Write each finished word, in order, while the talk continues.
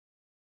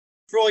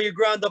For all you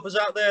ground-uppers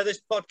out there, this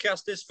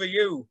podcast is for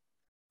you.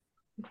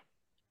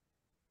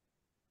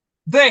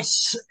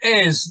 This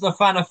is the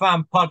Fan of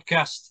Fan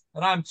podcast,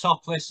 and I'm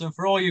Topless. And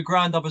for all you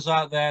ground-uppers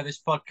out there,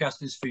 this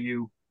podcast is for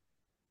you.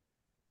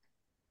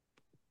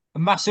 A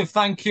massive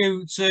thank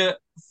you to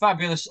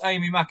fabulous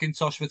Amy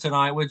McIntosh for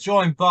tonight. We're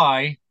joined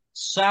by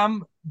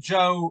Sam,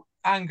 Joe,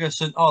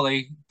 Angus, and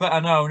Ollie,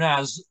 better known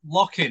as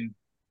Lockin.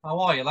 How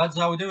are you, lads?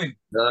 How are we doing?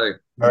 No,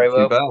 very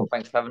well.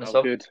 Thanks for having us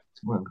on. Good.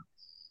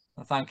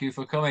 Well, thank you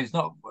for coming.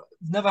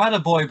 Never had a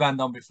boy band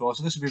on before,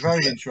 so this will be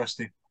very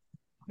interesting.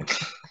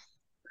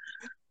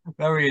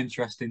 Very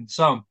interesting.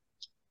 So,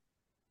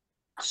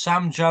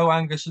 Sam, Joe,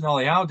 Angus, and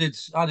Ollie, how did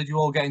you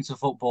all get into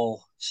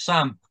football?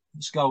 Sam,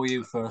 let's go with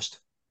you first.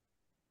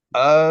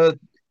 I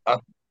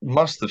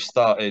must have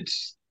started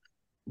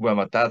when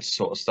my dad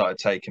sort of started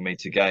taking me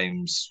to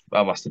games.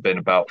 I must have been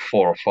about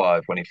 4 or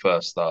 5 when he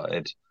first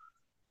started,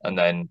 and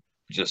then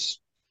just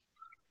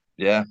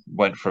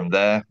went from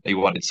there. He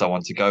wanted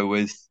someone to go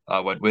with.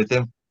 I went with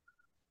him.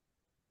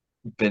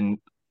 Been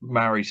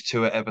married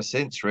to it ever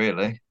since,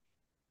 really.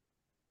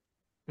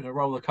 Been a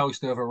roller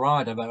coaster of a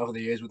ride over the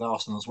years with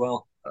Arsenal as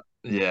well.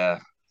 Yeah,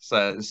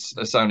 so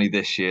it's only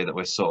this year that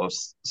we're sort of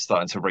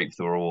starting to reap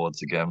the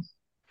rewards again.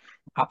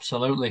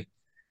 Absolutely.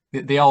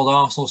 The old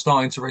Arsenal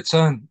starting to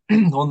return.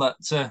 One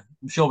that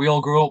I'm sure we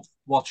all grew up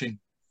watching.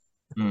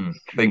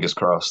 Fingers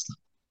crossed.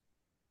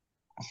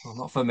 Well,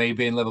 not for me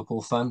being a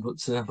Liverpool fan,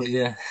 but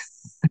yeah.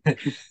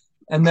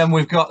 And then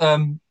we've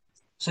got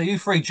so you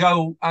three,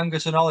 Joe,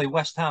 Angus, and Ollie,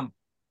 West Ham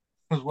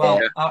as well.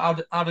 Yeah.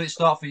 How did it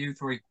start for you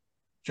three,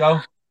 Joe?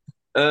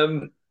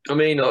 I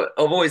mean, I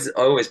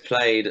always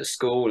played at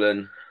school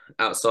and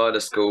outside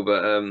of school,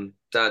 but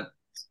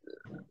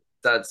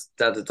dad's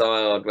a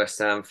diehard West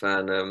Ham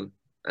fan,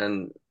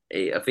 and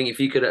I think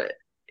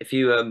if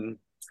you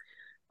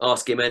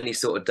ask him any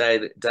sort of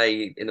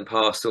day in the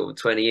past sort of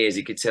 20 years,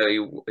 he could tell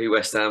you who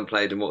West Ham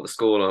played and what the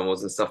scoreline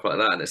was and stuff like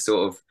that, and it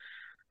sort of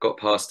got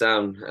passed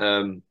down.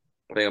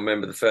 I think I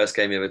remember the first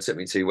game he ever took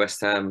me to,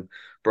 West Ham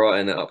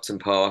Brighton at Upton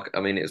Park.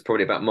 I mean, it was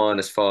probably about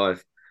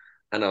 -5,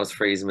 and I was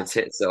freezing my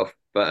tits off.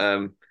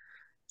 But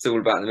it's all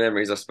about the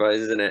memories, I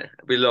suppose, isn't it?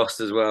 We lost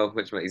as well,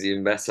 which makes it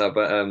even better.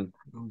 But oh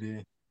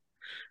dear.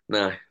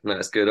 No,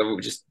 it's good.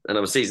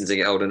 I'm a season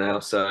ticket holder now,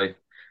 so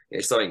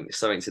it's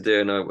something to do,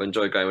 and I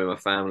enjoy going with my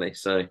family.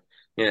 So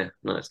yeah,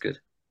 no, it's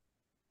good.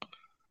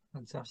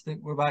 Fantastic.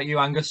 What about you,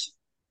 Angus?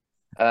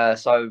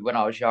 So when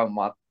I was young,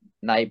 my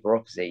neighbour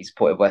opposite, he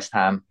supported West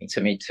Ham. He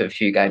took me to a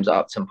few games at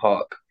Upton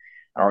Park.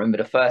 And I remember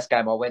the first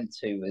game I went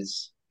to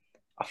was,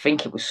 I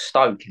think it was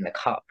Stoke in the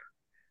Cup.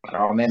 And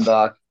I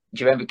remember,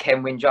 do you remember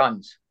Ken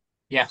Wynne-Jones?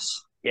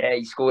 Yes. Yeah,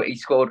 he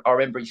scored. I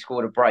remember he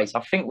scored a brace. I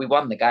think we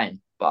won the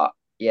game, but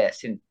yeah,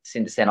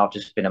 since then I've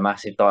just been a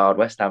massive diehard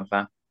West Ham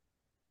fan.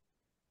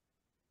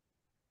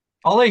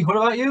 Ollie, what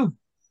about you?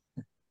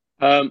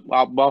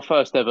 My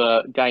first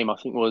ever game, I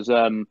think, was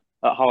at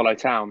Harlow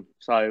Town,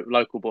 so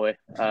local boy.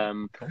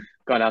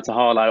 Going out to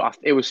Harlow.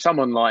 It was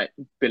someone like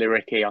Billy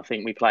Rickey, I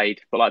think we played,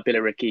 but like Billy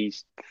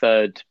Rickey's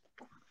third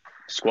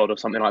squad or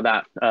something like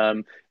that.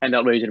 Ended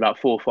up losing about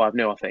 4 or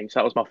 5-0, I think. So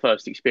that was my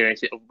first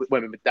experience. It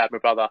went with my dad, my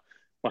brother.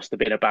 Must have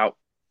been about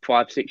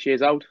 5, 6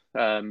 years old.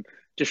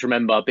 Just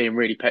remember being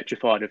really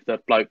petrified of the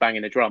bloke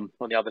banging the drum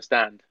on the other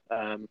stand.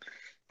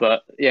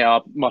 But yeah,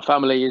 my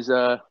family is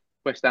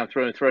West Ham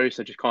through and through,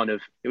 so just kind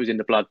of it was in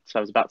the blood. So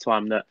it was about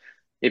time that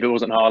if it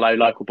wasn't Harlow,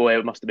 local boy,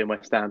 it must have been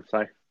West Ham.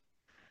 So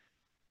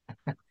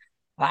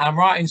I'm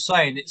right in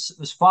saying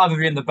there's 5 of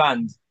you in the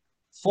band,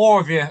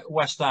 4 of you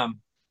West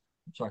Ham.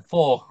 Sorry,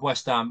 4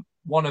 West Ham.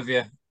 1 of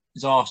you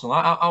is Arsenal.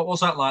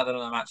 What's that like then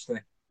on a match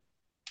day?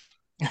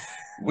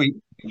 We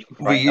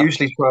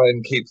usually try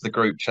and keep the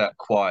group chat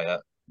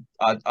quiet.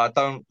 I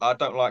don't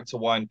like to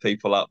wind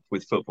people up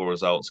with football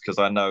results because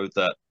I know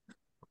that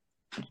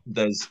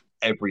there's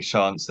every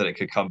chance that it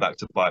could come back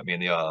to bite me in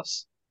the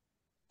arse.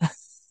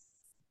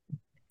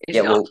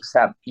 Yeah, well,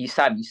 Sam, you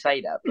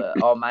say that,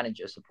 but our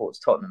manager supports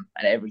Tottenham,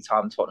 and every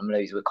time Tottenham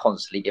lose, we're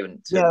constantly giving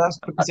it to him.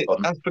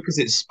 That's because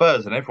it's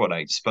Spurs, and everyone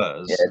hates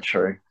Spurs. Yeah,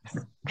 true.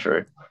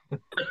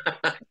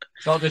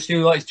 It's not just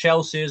you, like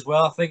Chelsea as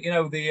well. I think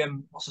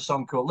the what's the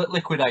song called?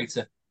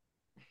 Liquidator.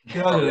 We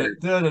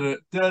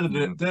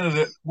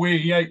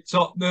hate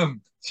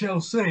Tottenham,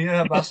 Chelsea.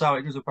 Yeah, that's how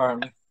it goes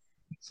apparently.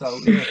 So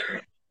yeah,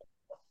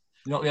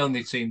 not the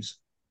only teams.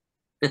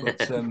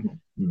 But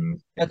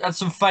had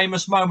some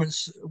famous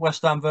moments,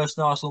 West Ham versus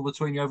Arsenal,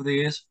 between you over the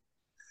years.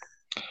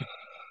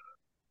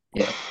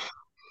 Yeah.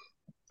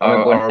 I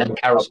remember when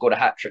Carroll scored a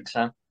hat-trick,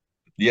 Sam.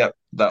 Yep,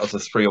 that was a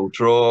 3-3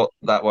 draw.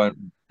 That won't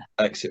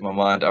exit my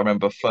mind. I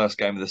remember first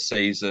game of the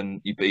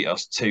season, you beat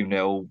us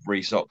 2-0.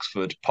 Reece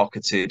Oxford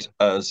pocketed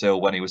Ozil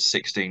when he was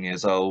 16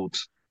 years old.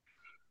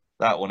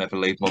 That will never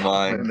leave my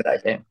mind. I remember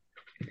that game.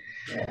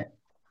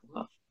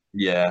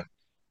 Yeah.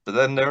 But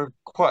then there are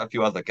quite a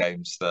few other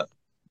games that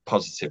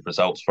positive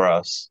results for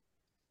us.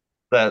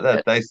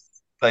 They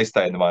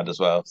stay in the mind as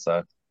well.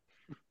 So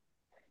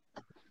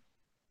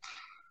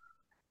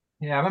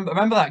yeah, I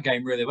remember that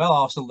game really well.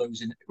 Arsenal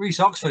losing.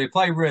 Reece Oxford, he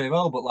played really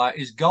well, but like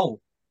his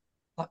goal,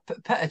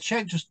 Like Petr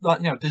Cech just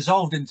like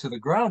dissolved into the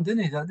ground,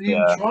 didn't he? Did he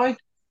even Yeah. try? A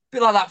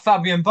bit like that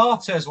Fabian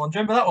Barthez one. Do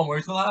you remember that one where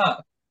he's like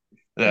that?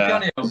 Yeah.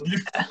 The piano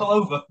just fell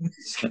over.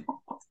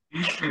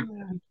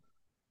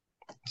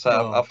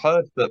 So I've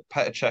heard that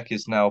Petr Cech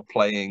is now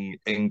playing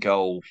in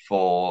goal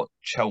for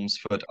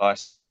Chelmsford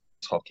ice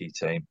hockey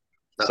team.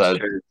 That's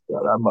true.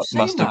 That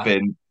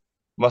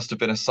must have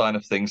been a sign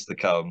of things to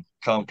come.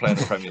 Can't play in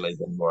the Premier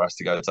League anymore. Has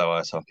to go to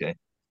ice hockey.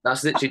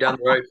 That's literally down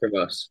the road from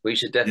us. We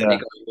should definitely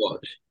go and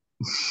watch.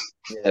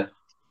 Yeah,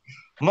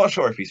 I'm not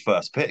sure if he's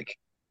first pick.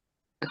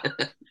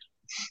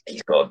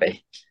 he's got to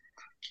be.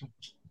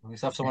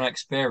 Let's have someone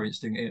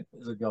experienced in it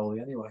as a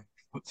goalie anyway.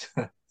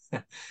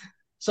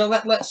 So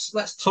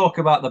let's talk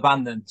about the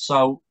band then.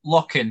 So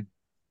Locking,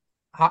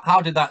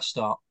 how did that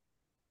start?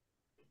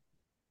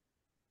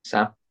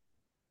 Sam?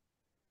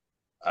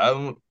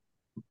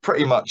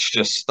 Pretty much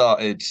just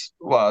started.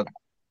 Well,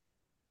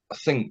 I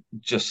think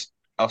just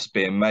us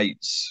being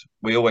mates.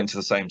 We all went to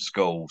the same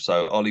school,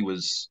 so Ollie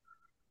was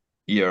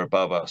a year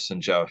above us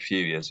and Joe a few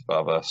years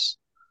above us.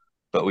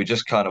 But we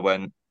just kind of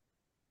went,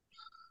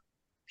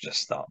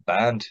 just start a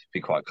band.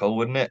 Be quite cool,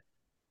 wouldn't it?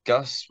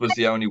 Gus was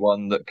the only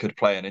one that could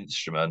play an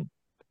instrument.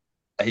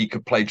 He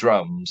could play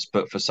drums,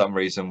 but for some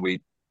reason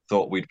we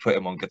thought we'd put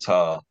him on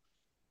guitar.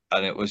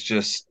 And it was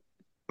just,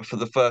 for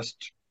the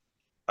first,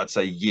 I'd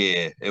say,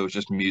 year, it was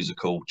just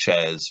musical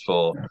chairs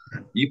for,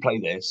 you play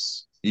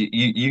this,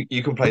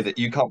 you can play that,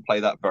 you can't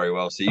play that very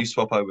well, so you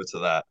swap over to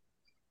that.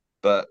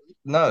 But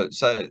no,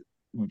 so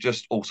we've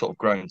just all sort of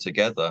grown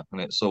together,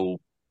 and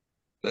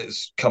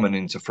it's coming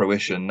into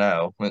fruition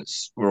now.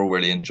 We're all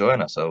really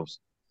enjoying ourselves.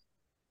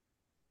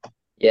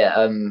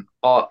 Yeah,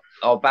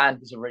 our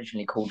band was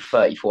originally called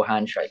 34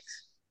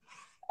 Handshakes,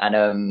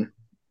 and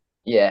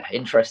yeah,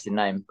 interesting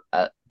name.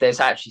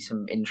 There's actually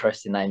some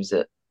interesting names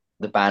that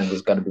the band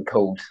was going to be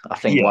called. I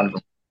think one of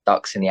them,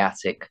 Ducks in the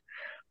Attic.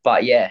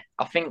 But yeah,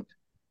 I think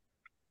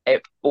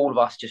all of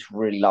us just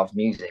really love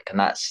music, and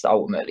that's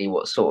ultimately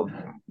what sort of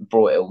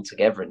brought it all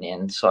together in the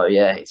end. So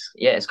yeah,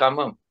 it's going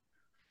well.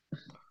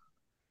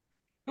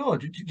 Oh,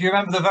 do you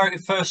remember the very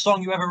first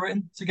song you ever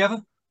written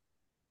together?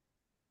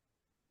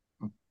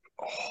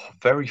 Oh,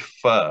 very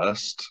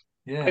first.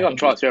 Yeah. I think I've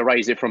tried to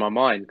erase it from my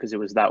mind because it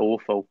was that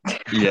awful.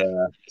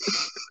 Yeah.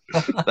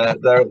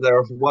 there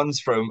are ones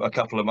from a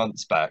couple of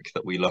months back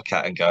that we look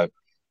at and go,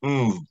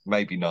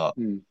 maybe not.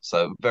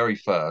 So very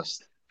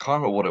first,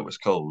 can't remember what it was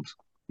called.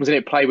 Wasn't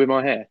it Play With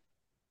My Hair?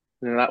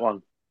 Wasn't it that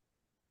one?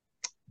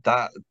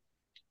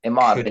 It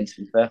might have been,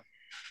 to be fair.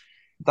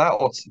 That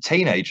or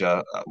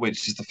Teenager,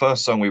 which is the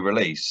first song we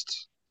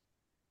released,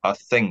 I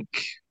think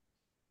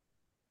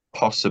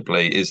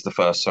possibly is the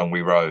first song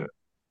we wrote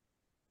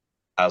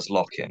as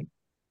Locking.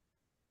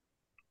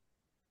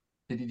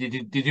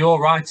 Did you all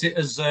write it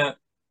as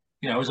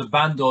as a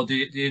band, or do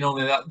you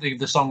normally leave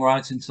the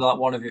songwriting to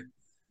one of you?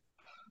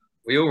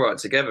 We all write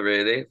together,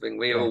 really. I think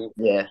we all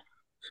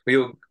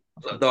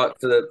like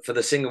for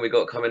the single we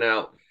got coming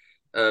out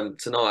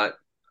tonight,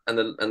 and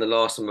the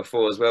last one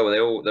before as well.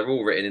 They're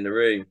all written in the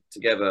room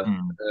together.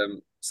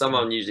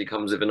 Someone usually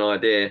comes with an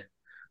idea,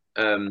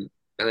 and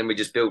then we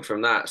just build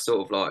from that.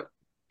 Sort of like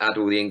add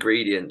all the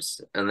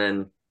ingredients, and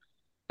then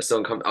a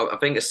song comes. I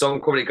think a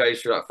song probably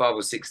goes through like 5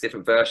 or 6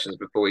 different versions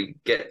before we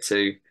get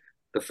to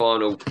the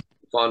final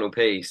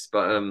piece.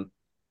 But I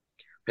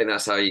think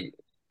that's how you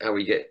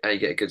get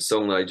a good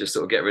song though. You just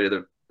sort of get rid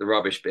of the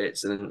rubbish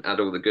bits and then add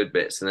all the good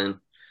bits, and then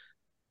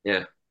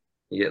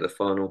you get the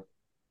final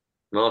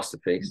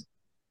masterpiece.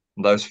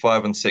 Those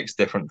 5 and 6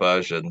 different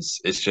versions,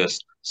 it's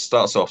just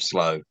starts off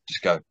slow.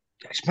 Just go,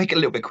 just make it a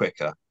little bit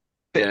quicker,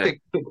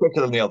 bit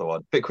quicker than the other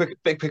one, bit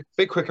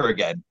quicker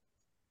again.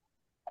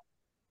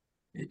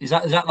 Is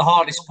that the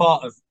hardest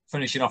part of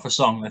finishing off a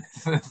song,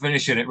 then?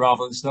 Finishing it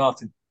rather than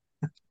starting?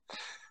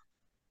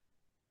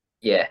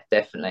 Yeah,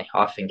 definitely.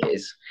 I think it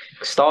is.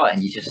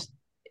 Starting,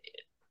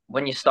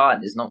 when you're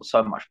starting, there's not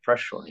so much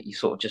pressure on it. You're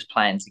sort of just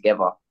playing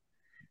together.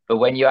 But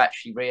when you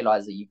actually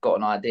realise that you've got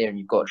an idea and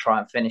you've got to try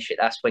and finish it,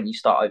 that's when you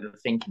start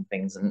overthinking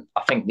things. And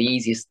I think the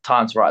easiest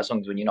time to write a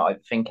song is when you're not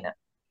overthinking it.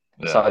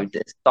 Yeah. So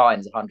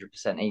starting is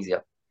 100%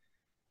 easier.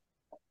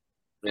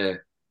 Yeah.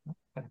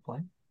 Fair play.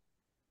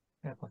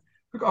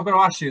 I've got to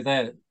ask you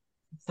there,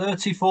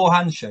 34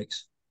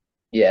 Handshakes.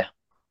 Yeah.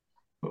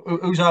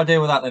 Whose idea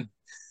was that then?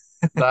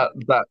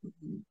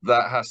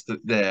 that has to.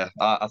 Yeah,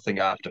 I think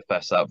I have to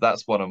fess up.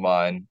 That's one of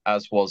mine,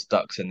 as was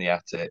Ducks in the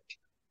Attic.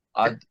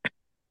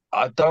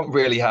 I don't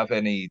really have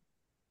any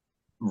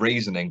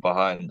reasoning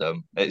behind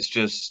them. It's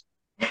just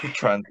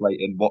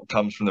translating what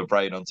comes from the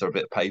brain onto a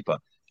bit of paper.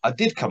 I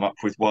did come up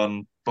with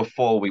one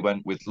before we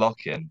went with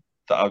Locking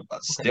that I'm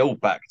still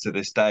back to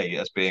this day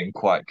as being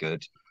quite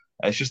good.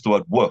 It's just the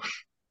word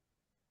woof.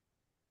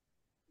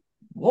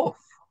 Woof?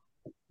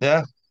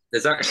 Yeah.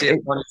 There's actually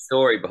a funny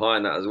story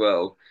behind that as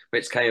well,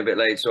 which came a bit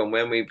later on.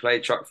 When we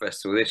played Truck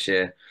Festival this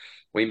year,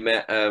 we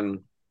met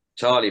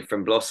Charlie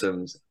from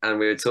Blossoms, and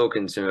we were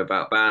talking to him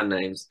about band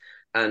names,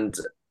 and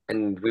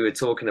we were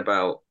talking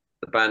about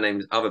the band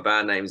names, other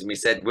band names, and we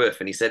said Woof,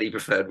 and he said he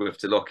preferred Woof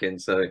to Locking.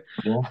 So,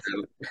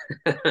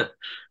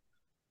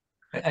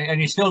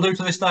 And you still do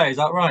to this day, is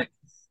that right?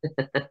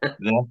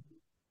 Yeah.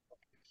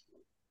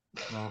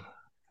 Well,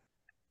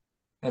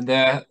 and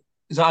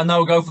is that a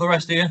no-go for the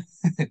rest of you?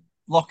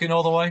 Locking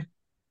all the way?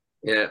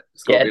 Yeah,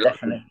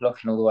 definitely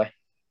locking all the way.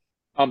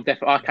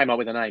 I came up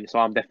with a name, so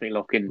I'm definitely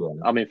locking.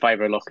 Yeah. I'm in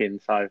favour of locking,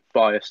 so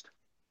biased.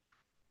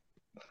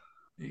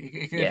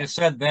 You could have just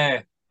said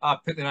there, I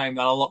picked the name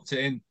and I locked it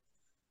in.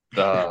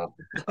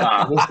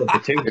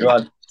 Good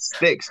one.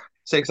 Six,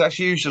 that's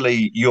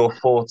usually your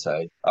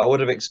forte. I would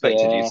have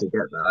expected you to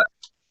get that.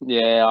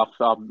 Yeah,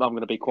 I'm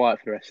going to be quiet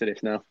for the rest of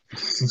this now.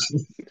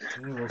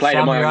 Well, Playing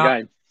Sam, my own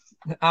game.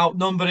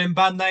 Outnumbered in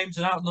band names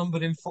and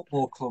outnumbered in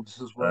football clubs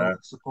as well.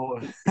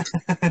 Supporter.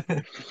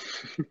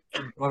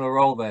 On a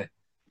roll there.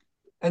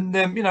 And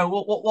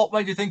what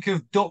made you think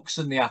of ducks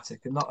in the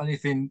attic and not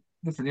anything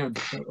different?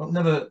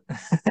 Never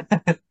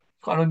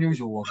quite an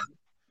unusual one.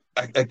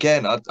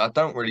 Again, I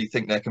don't really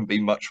think there can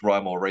be much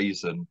rhyme or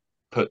reason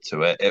put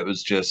to it. It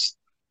was just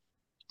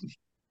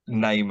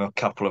name a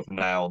couple of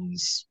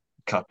nouns,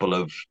 couple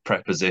of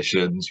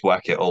prepositions,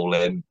 whack it all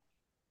in.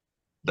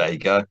 There you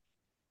go.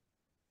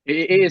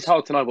 It is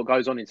hard to know what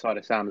goes on inside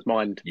a Sam's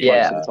mind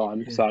most of the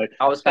time. Yeah. So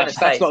I was that's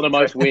not the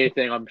most weird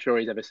thing I'm sure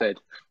he's ever said.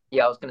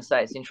 Yeah, I was going to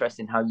say it's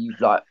interesting how you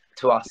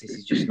to us this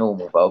is just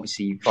normal, but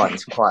obviously you find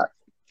this quite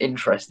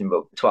interesting.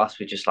 But to us,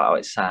 we're just like, oh,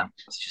 it's Sam.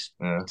 It's just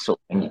sort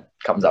of thing he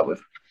comes up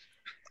with.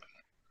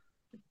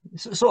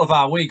 It's sort of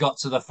how we got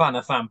to the Fan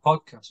of Fan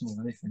podcast more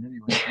than anything,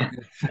 anyway.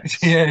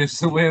 Yeah,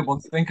 it's a weird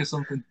one to think of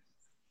something.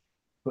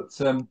 But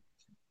so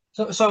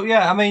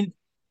yeah, I mean,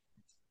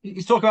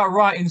 you talk about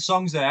writing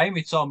songs there.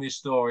 Amy told me a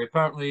story.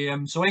 Apparently,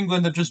 so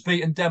England have just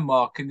beaten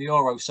Denmark in the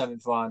Euro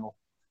semi-final.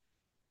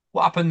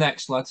 What happened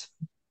next, lads?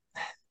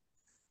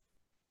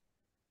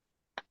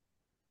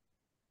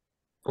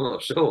 I'm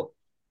not sure.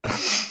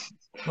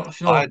 Not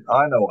sure. I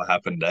know what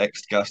happened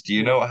next. Gus, do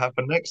you know what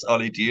happened next?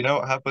 Ollie, do you know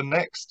what happened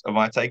next? Am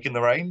I taking the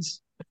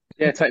reins?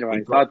 Yeah, take the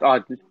reins. I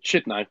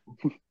should know.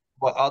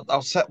 Well,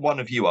 I'll set one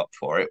of you up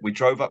for it. We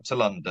drove up to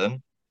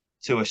London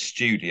to a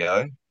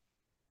studio.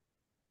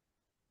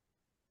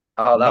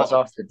 Oh, that was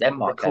after the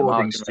Denmark game.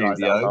 Recording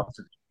studio.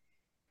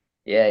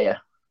 Yeah.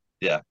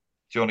 Yeah. Do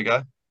you want to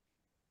go?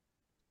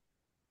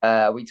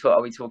 Are we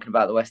talking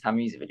about the West Ham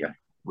music video?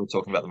 We're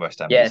talking about the West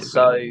Ham music video.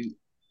 So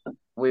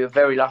we were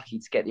very lucky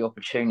to get the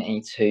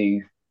opportunity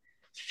to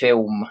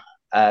film.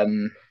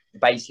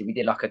 Basically, we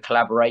did like a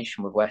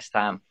collaboration with West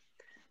Ham,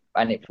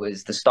 and it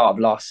was the start of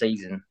last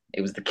season.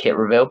 It was the kit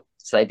reveal,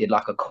 so they did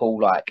like a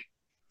cool, like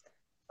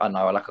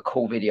a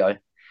cool video,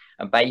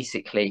 and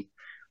basically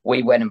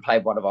we went and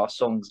played one of our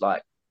songs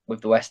like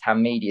with the West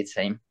Ham media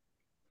team,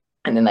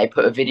 and then they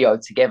put a video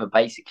together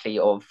basically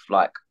of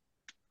like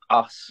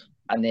us,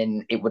 and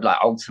then it would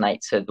like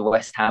alternate to the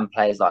West Ham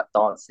players like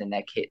dancing in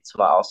their kit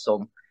to like our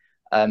song.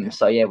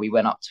 So yeah, we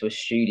went up to a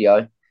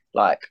studio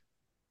like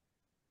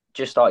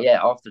just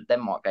after the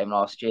Denmark game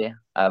last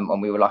year,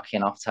 and we were lucky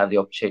enough to have the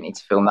opportunity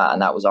to film that,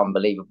 and that was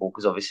unbelievable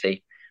because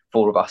obviously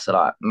 4 of us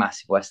are like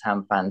massive West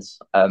Ham fans,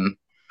 and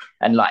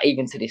like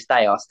even to this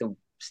day I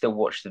still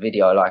watch the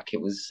video. Like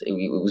it was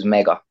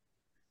mega.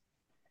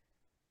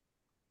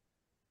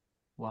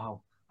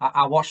 Wow,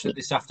 I watched it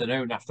this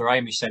afternoon after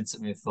Amy sent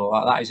it me. I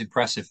thought that is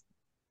impressive.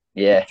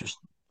 Yeah, just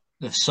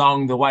the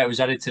song, the way it was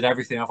edited,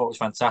 everything. I thought it was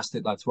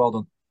fantastic. Like, well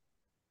done.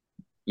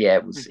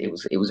 Yeah,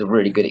 it was a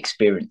really good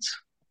experience.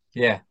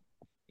 Yeah,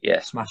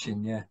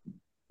 smashing.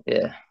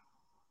 Yeah.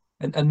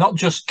 And not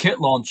just kit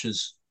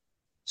launchers,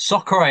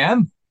 Soccer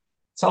AM.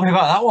 Tell me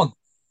about that one.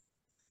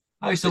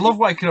 I used to love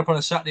waking up on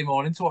a Saturday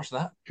morning to watch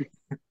that.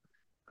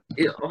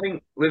 Yeah, I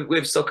think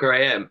with Soccer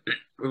AM,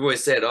 we've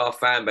always said our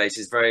fan base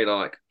is very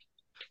like,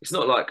 it's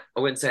not like, I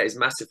wouldn't say it's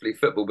massively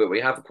football, but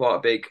we have quite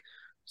a big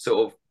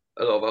sort of,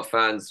 a lot of our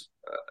fans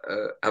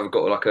have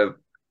got like a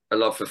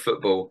love for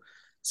football.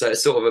 So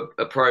it's sort of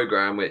a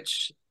program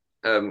which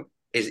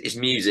is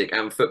music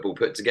and football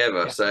put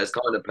together. Yeah. So it's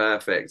kind of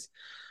perfect.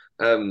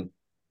 So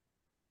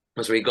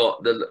we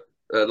got the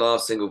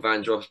last single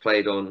Van Dross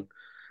played on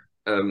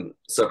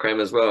Soccer AM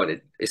as well, and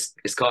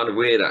it's kind of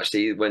weird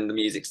actually when the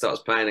music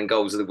starts playing and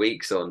Goals of the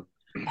Week's on,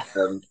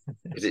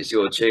 because it's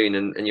your tune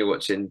and you're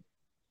watching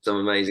some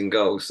amazing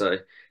goals. So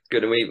it's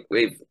good, and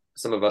we've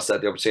some of us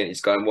had the opportunity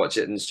to go and watch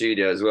it in the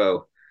studio as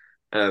well,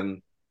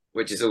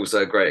 which is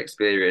also a great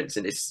experience,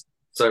 and it's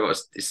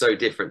so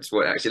different to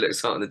what it actually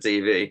looks like on the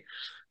TV.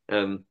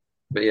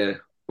 But yeah,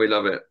 we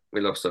love it.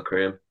 We love Soccer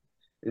AM.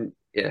 And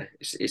yeah,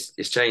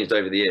 it's changed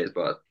over the years,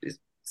 but it's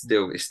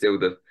still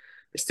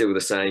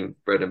the same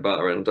bread and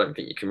butter, and I don't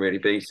think you can really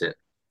beat it.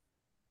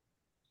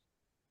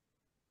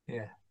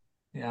 Yeah,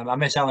 I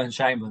miss Alan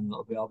Chamberlain a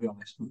little bit, I'll be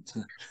honest.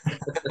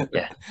 But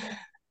yeah,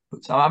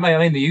 but I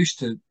mean, they used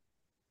to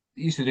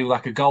do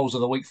like a Goals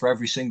of the Week for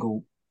every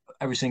single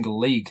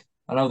league.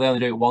 I know they only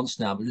do it once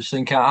now, but just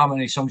think how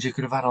many songs you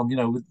could have had on,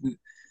 with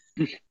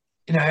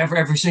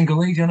every single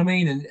league. You know what I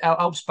mean? And it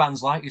helps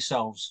bands like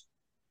yourselves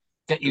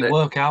get your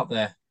work out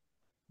there.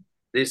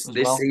 This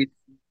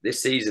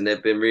season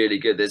they've been really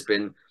good. There's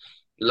been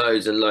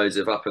loads and loads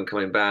of up and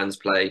coming bands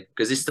play,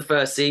 because this is the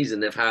first season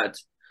they've had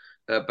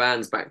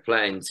bands back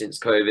playing since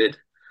COVID.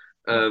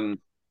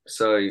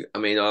 So I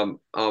mean,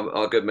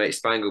 our good mate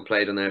Spangle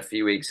played on there a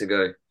few weeks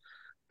ago,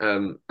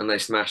 and they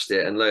smashed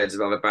it. And loads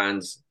of other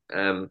bands,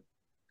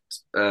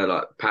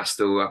 like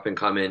Pastel, up and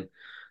coming,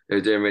 who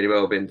are doing really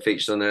well, been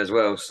featured on there as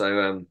well.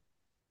 So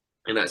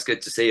and that's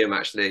good to see them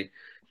actually,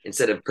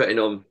 instead of putting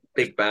on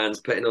big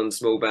bands, putting on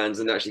small bands,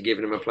 and actually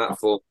giving them a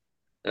platform,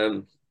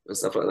 and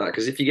stuff like that.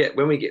 Because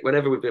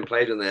whenever we've been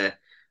played on there,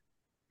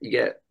 you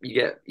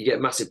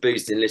get massive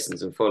boost in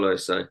listens and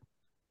follows. So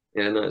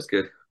yeah, no, it's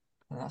good.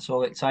 And that's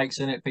all it takes,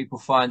 isn't it? People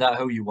find out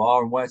who you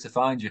are and where to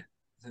find you.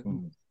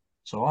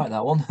 It's all right,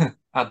 that one.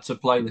 Add to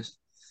playlist.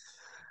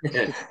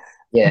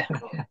 Yeah.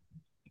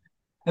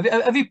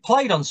 Have you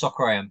played on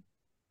Soccer AM?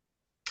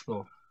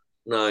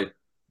 No,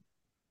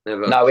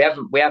 never. No,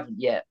 we haven't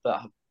yet,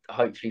 but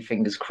hopefully,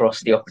 fingers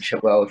crossed, the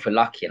opportunity. Well, if we're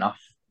lucky enough,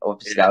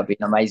 obviously that would be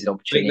an amazing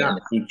opportunity in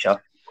the future.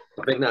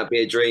 I think that'd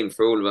be a dream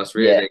for all of us,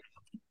 really.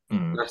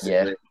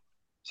 Yeah.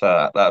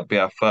 So that'd be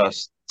our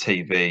first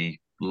TV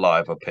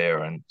live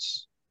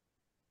appearance.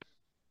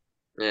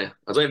 Yeah,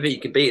 I don't think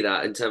you can beat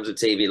that in terms of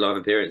TV live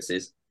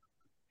appearances.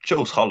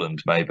 Jules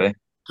Holland, maybe.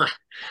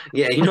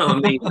 Yeah, you know what I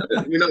mean.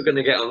 We're not going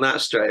to get on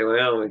that straight away,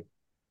 are we?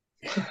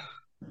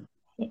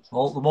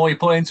 Well, the more you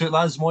put into it,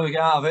 lads, the more you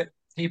get out of it.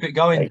 Keep it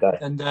going.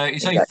 And you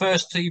say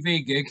first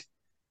TV gig.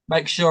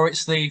 Make sure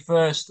it's the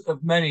first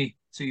of many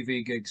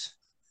TV gigs.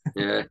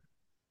 Yeah.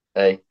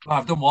 Hey.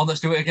 I've done one.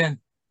 Let's do it again.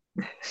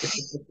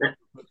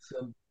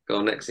 Go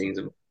on next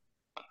season.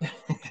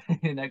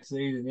 Next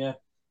season, yeah.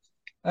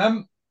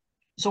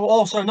 So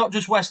also not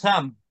just West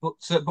Ham, but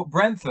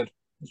Brentford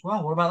as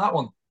well. What about that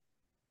one?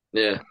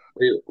 Yeah,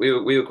 we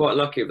were quite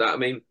lucky with that. I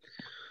mean,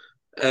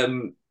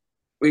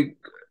 we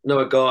know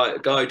a guy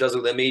who does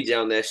all their media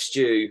on there,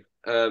 Stu.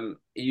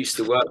 He used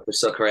to work for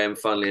Soccer AM,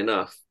 funnily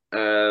enough.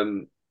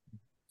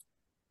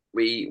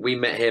 We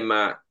met him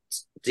at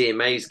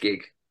DMA's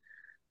gig,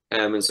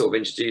 and sort of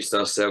introduced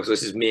ourselves. So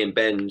this is me and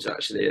Benj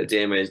actually at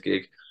DMA's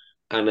gig,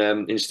 and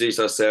introduced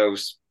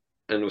ourselves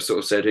and we sort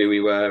of said who we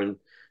were, and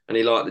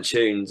he liked the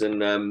tunes.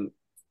 And I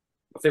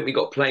think we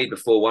got played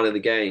before one of the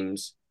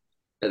games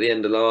at the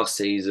end of last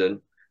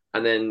season,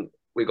 and then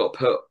we got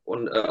put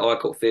on. I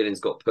Caught Feelings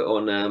got put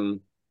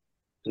on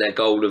their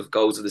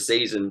goals of the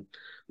season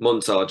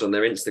montage on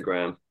their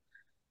Instagram,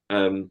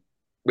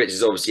 which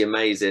is obviously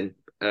amazing.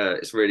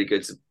 It's really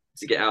good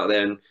to get out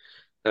there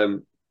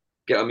and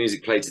get our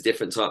music played to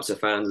different types of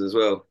fans as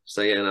well.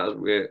 So yeah,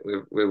 we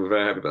were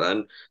very happy about that.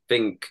 And I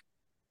think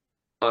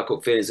I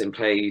Caught Feelings and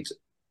played.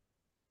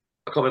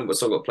 I can't remember what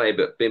song got played,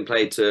 but being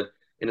played in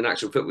an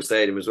actual football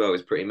stadium as well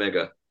is pretty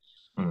mega.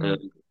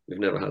 We've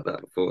never had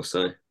that before,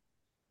 so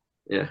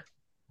yeah.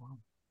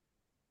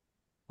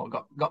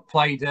 What got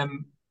played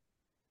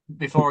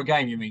before a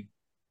game? You mean?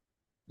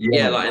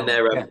 Yeah, like in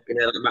their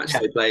match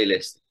day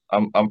playlist.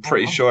 I'm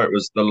pretty sure it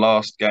was the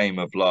last game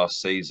of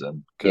last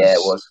season. Yeah, it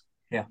was.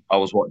 Yeah, I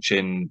was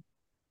watching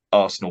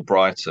Arsenal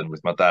Brighton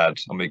with my dad.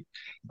 I mean,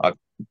 I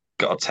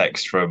got a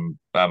text from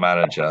our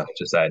manager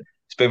just saying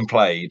it's been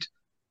played.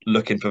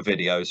 Looking for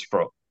videos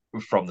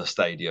from the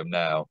stadium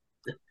now.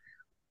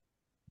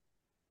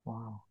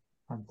 Wow,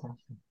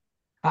 fantastic!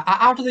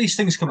 How do these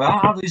things come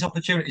about? How do these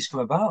opportunities come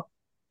about?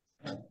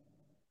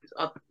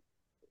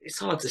 It's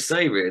hard to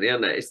say, really,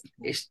 isn't it?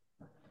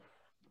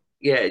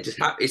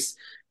 It's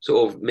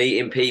sort of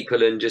meeting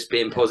people and just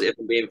being positive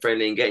and being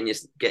friendly and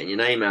getting your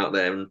name out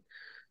there. And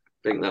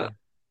I think that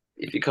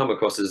if you come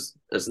across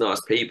as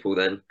nice people,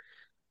 then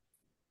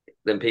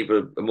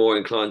people are more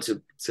inclined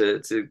to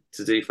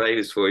do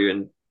favors for you.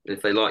 And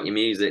if they like your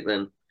music,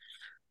 then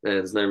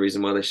there's no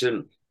reason why they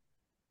shouldn't.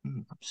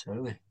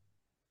 Absolutely.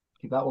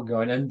 Keep that one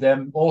going.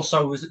 And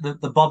also, was it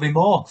the Bobby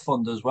Moore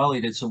Fund as well?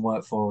 He did some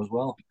work for as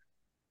well.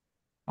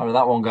 How did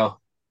that one go?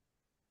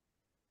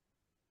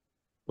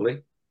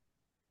 Really?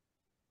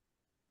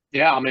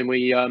 Yeah, I mean,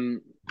 we're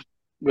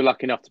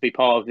lucky enough to be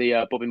part of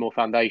the Bobby Moore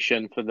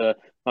Foundation for the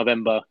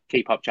November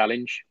Keep Up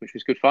Challenge, which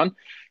was good fun.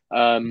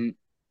 And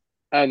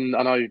I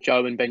know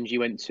Joe and Benji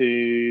went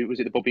to, was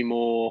it the Bobby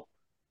Moore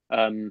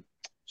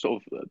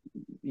sort of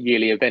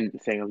yearly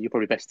event thing? You're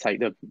probably best to take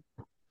the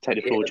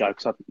floor, Joe,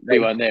 because we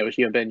weren't there. It was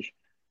you and Benji.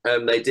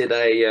 They did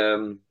they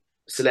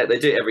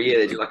do it every year.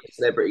 They do like a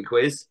celebrity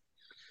quiz,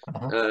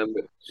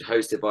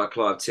 hosted by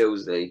Clive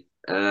Tilsley.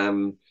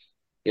 And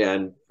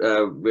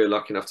we were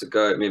lucky enough to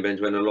go. Me and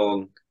Benji went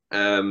along,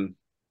 and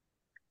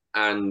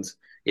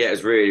yeah, it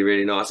was really,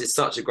 really nice. It's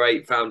such a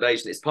great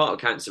foundation. It's part of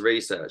cancer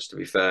research, to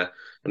be fair,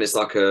 and it's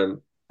like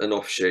an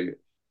offshoot.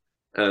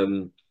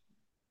 And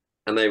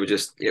it was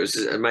just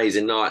an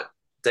amazing night.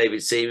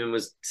 David Seaman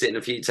was sitting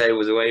a few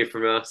tables away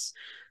from us.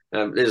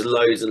 There's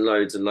loads and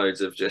loads and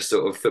loads of just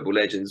sort of football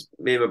legends.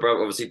 Me and my brother,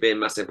 obviously being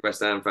massive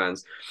West Ham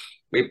fans,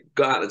 we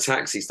got out of the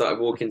taxi, started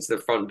walking to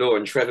the front door,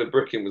 and Trevor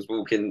Brooking was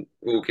walking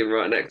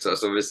right next to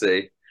us.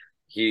 Obviously,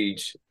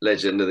 huge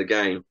legend of the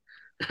game.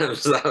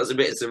 So that was a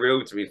bit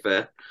surreal, to be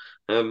fair.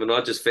 And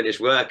I just finished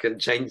work and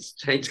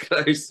changed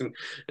clothes and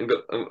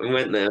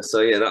went there.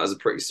 So yeah, that was a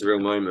pretty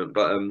surreal moment.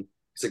 But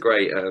it's a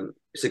great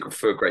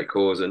for a great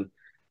cause, and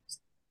it's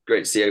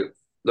great to see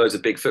loads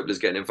of big footballers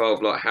getting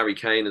involved, like Harry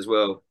Kane as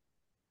well.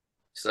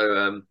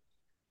 So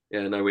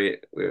yeah, no, we're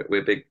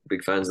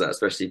big fans of that,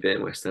 especially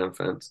being West Ham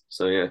fans.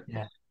 So yeah.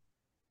 Yeah.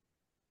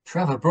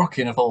 Trevor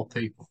Brooking of all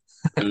people.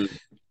 Mm.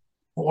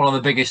 One of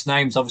the biggest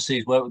names, obviously,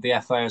 he's worked with the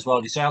FA as well.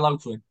 Did you say hello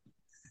to him?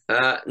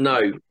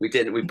 No, we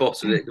didn't. We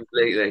bottled it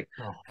completely.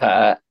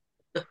 Oh.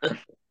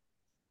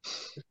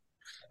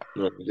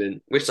 No, we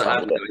didn't. Wish I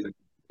had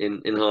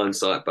in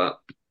hindsight, but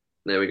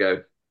there we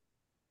go.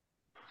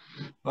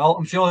 Well,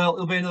 I'm sure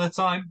there'll be another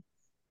time.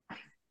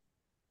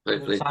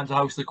 Hopefully. Another time to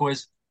host the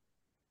quiz.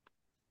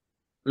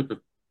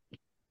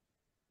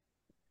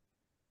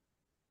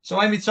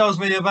 So Amy tells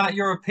me about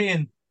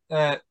European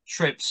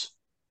trips.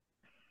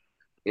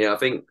 Yeah, I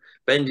think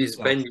Benji's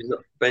not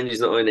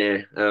in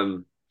here.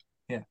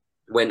 Yeah.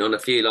 Went on a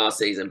few last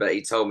season, but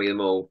he told me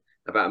them all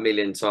about a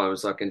million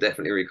times, so I can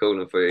definitely recall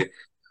them for you.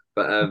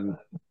 But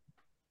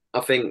I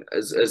think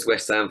as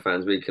West Ham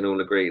fans, we can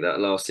all agree that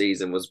last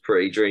season was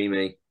pretty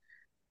dreamy.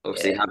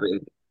 Obviously,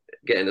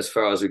 getting as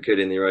far as we could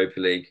in the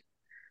Europa League.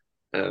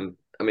 I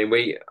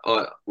mean,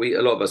 a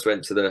lot of us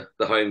went to the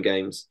home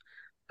games,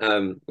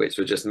 which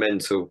were just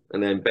mental.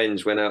 And then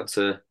Benj went out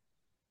to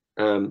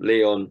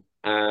Lyon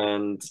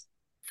and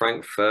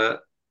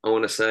Frankfurt, I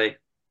want to say.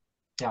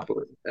 Yeah.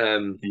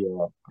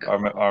 Yeah,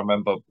 I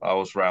remember I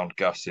was round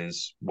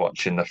Gus's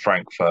watching the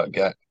Frankfurt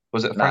get.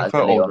 Was it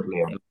Frankfurt or was it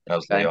Lyon? That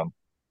was Lyon.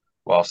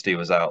 Whilst he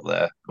was out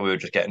there, we were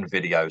just getting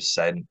videos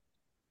sent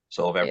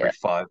sort of every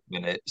 5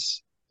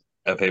 minutes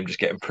of him just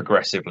getting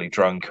progressively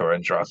drunker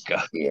and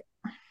drunker. Yeah.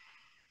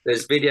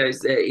 There's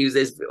videos.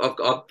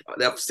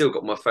 I've still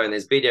got my phone.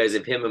 There's videos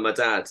of him and my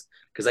dad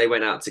because they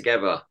went out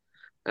together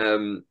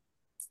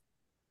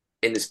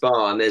in this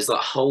bar, and there's like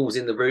holes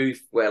in the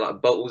roof where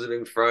like bottles have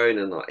been thrown,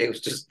 and like it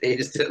just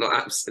looked like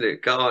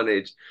absolute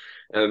carnage.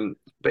 But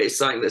it's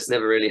something that's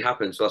never really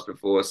happened to us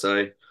before,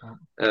 so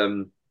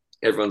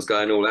everyone's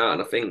going all out.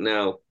 And I think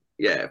now,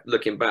 yeah,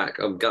 looking back,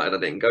 I'm gutted I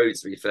didn't go,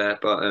 to be fair,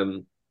 but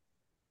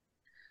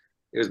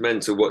it was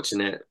mental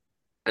watching it.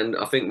 And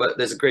I think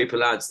there's a group of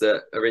lads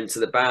that are into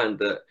the band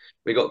that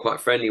we got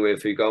quite friendly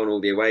with who go on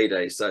all the away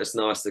days. So it's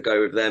nice to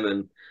go with them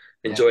and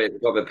enjoy it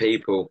with other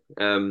people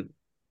and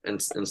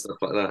stuff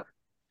like that.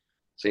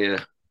 So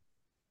yeah,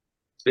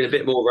 it's been a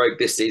bit more rogue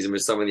this season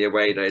with some of the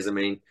away days. I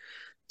mean,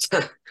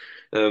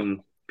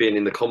 being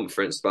in the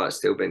conference, but it's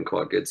still been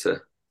quite good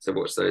to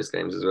watch those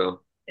games as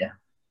well. Yeah.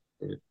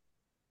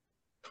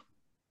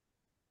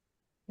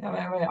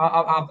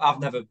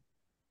 I've never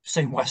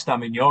seen West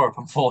Ham in Europe,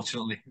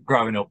 unfortunately,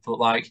 growing up. But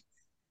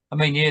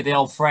the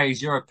old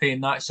phrase, European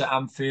nights at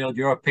Anfield,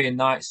 European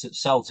nights at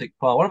Celtic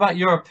Park. What about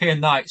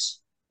European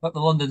nights at the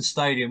London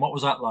Stadium? What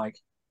was that like?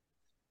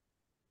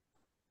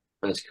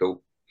 That's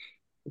cool.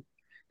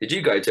 Did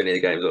you go to any of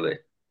the games, Ollie?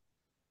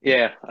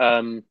 Yeah,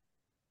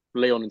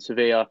 Lyon and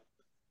Sevilla,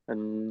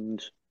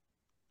 and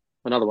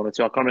another one or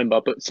two. I can't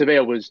remember, but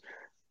Sevilla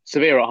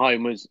at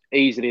home was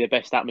easily the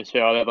best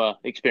atmosphere I've ever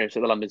experienced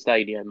at the London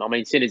Stadium. I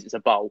mean, seeing as it's a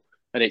bowl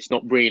and it's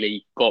not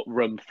really got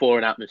room for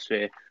an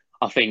atmosphere,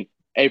 I think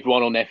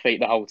everyone on their feet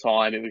the whole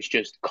time. It was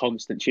just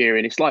constant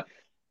cheering. It's like,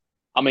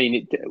 I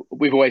mean,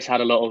 we've always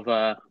had a lot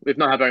of, we've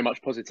not had very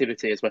much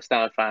positivity as West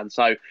Ham fans.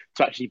 So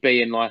to actually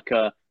be in like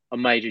a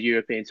major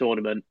European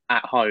tournament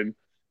at home,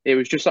 it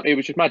was just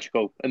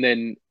magical. And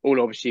then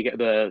obviously you get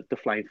the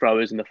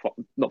flamethrowers and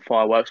not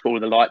fireworks, but all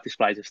the light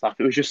displays and stuff.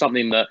 It was just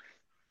something that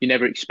you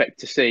never expect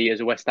to see as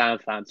a West Ham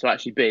fan, to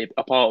actually be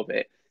a part of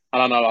it.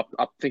 And I know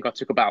I think I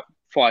took about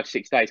 5-6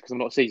 days because I'm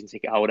not a season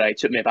ticket holder. It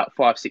took me about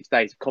 5-6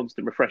 days of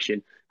constant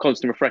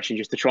refreshing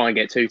just to try and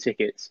get 2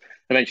 tickets.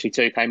 Eventually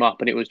 2 came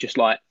up and it was just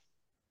like,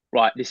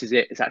 right, this is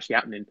it. It's actually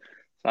happening.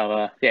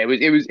 So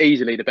it was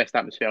easily the best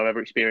atmosphere I've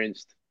ever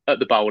experienced at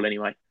the Bowl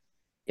anyway.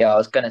 Yeah, I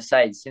was going to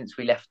say, since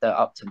we left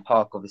Upton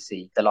Park,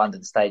 obviously the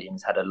London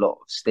Stadium's had a lot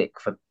of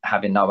stick for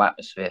having no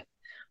atmosphere.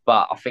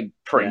 But I think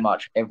pretty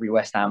much every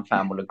West Ham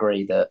fan will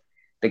agree that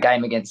the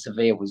game against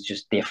Sevilla was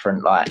just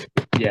different. Like,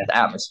 the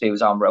atmosphere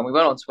was unreal. And we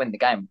went on to win the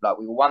game. Like,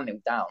 we were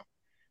 1-0 down.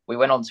 We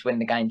went on to win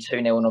the game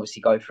 2-0 and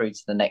obviously go through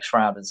to the next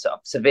round. And so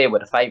Sevilla were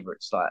the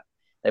favourites. Like,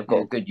 they've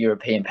got a good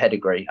European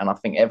pedigree. And I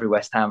think every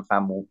West Ham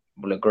fan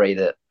will agree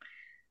that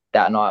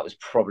that night was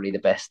probably the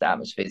best the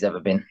atmosphere's ever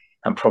been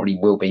and probably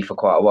will be for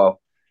quite a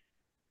while.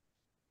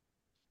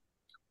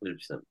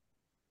 100%.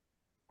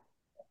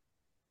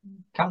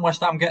 Can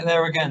West Ham get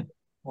there again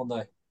one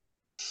day?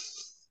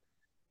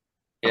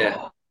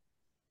 Yeah.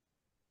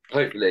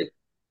 Hopefully.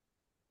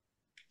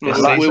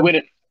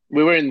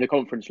 We were in the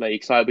Conference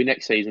League, so it'll be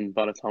next season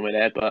by the time we're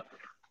there. But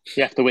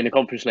you have to win the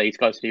Conference League to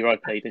go to the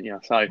Europa League, didn't you?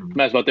 So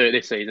may as well do it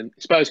this season.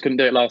 Spurs couldn't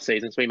do it last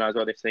season, so we might as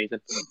well this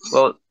season.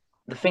 Well,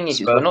 the thing is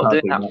we're not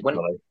doing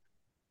that.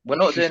 We're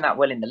not doing that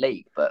well in the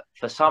league, but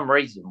for some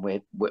reason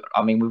we've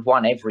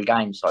won every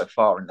game so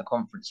far in the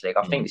Conference League.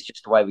 I think it's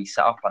just the way we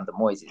set up under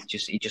Moyes. It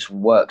just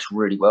works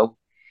really well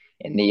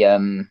in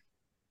the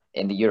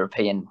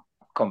European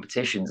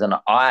competitions, and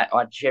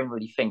I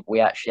generally think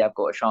we actually have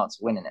got a chance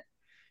of winning it,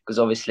 because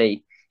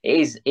obviously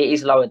it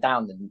is lower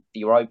down than the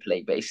Europa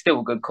League, but it's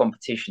still a good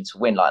competition to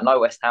win. Like, no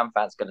West Ham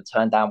fan's going to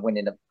turn down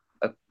winning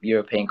a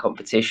European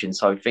competition.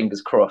 So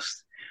fingers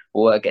crossed,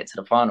 we'll get to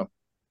the final.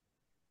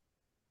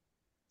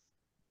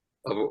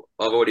 I've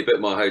already booked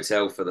my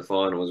hotel for the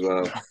final as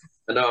well.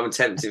 I know I'm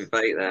tempting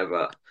fate there,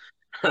 but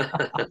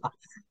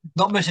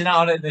Not missing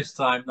out on it this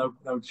time.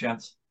 No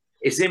chance.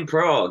 it's in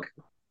Prague,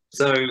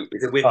 so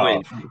it's a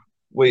win-win.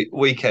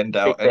 Weekend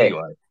out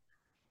anyway.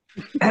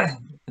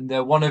 And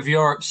they're one of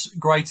Europe's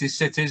greatest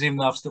cities, even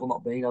though I've still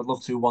not been. I'd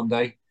love to one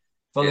day.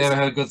 I've only ever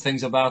heard good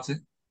things about it.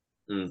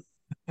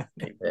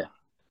 Yeah.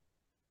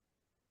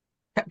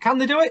 Can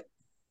they do it?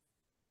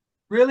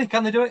 Really?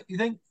 Can they do it, you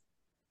think?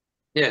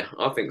 Yeah,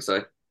 I think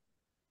so.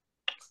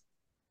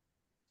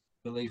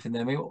 Believe in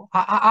them.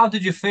 How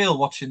did you feel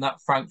watching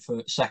that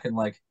Frankfurt second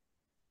leg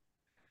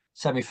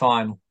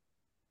semi-final?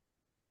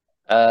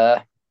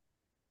 I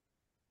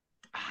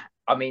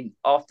mean,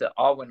 after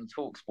I went on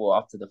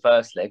TalkSport after the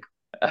first leg,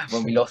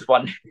 when we lost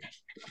 1,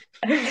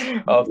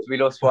 after we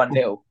lost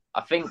 1-0,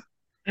 I think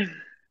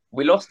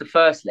we lost the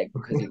first leg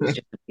because it was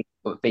just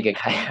a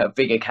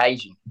big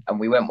occasion, and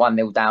we went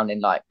 1-0 down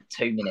in like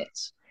 2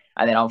 minutes,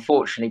 and then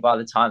unfortunately, by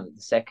the time that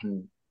the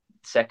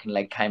second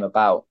leg came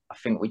about, I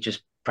think we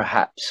just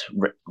perhaps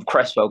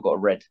Cresswell got a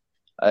red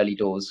early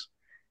doors,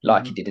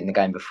 like he did in the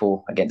game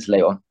before against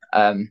Leon,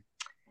 and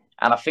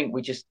I think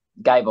we just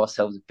gave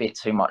ourselves a bit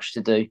too much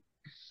to do.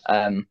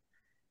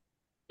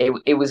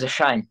 It was a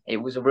shame. It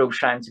was a real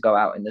shame to go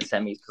out in the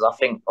semis, because I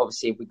think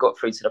obviously if we got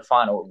through to the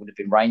final, it would have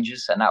been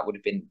Rangers, and that would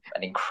have been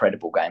an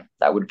incredible game.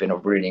 That would have been a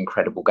really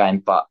incredible game.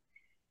 But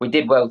we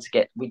did well to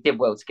get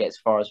as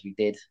far as we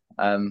did.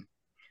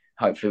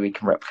 Hopefully we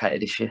can replicate it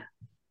this year.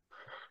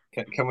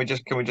 Can we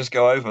just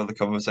go over the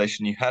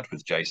conversation you had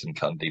with Jason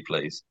Cundy,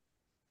 please?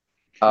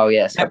 Oh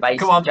yeah, so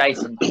basically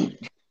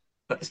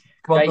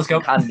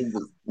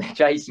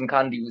Jason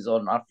Cundy was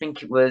on. I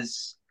think it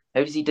was,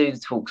 who does he do the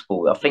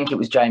TalkSport? I think it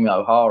was Jamie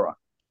O'Hara,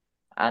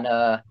 and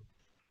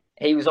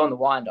he was on the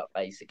wind up.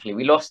 Basically,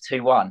 we lost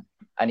 2-1,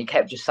 and he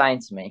kept just saying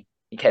to me,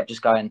 he kept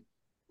just going,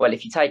 "Well,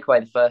 if you take away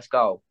the first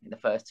goal in the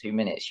first 2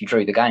 minutes, you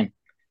drew the game.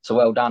 So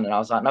well done." And I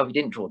was like, "No, we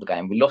didn't draw the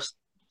game. We lost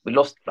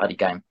the bloody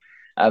game."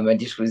 And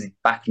just was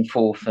back and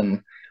forth,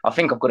 and I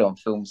think I've got it on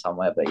film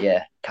somewhere. But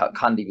yeah,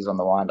 Cundy was on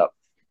the wind up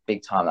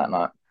big time that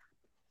night.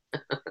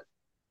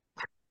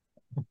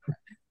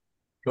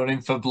 Going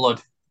in for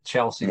blood,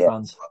 Chelsea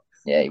fans.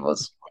 Yeah, he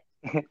was.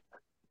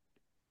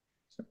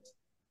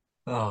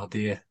 Oh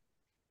dear.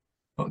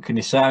 What can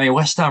you say? I mean,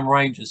 West Ham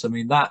Rangers. I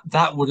mean,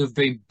 that would have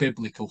been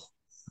biblical.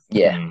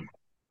 Yeah,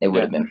 it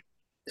would have been.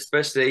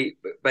 Especially,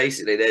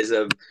 basically, there's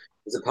a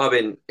pub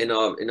in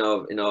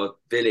our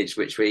village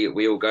which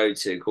we all go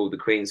to called the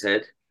Queen's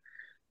Head,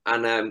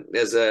 and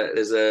there's a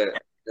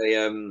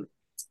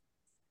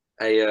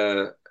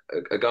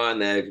guy in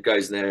there who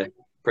goes in there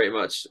pretty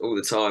much all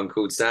the time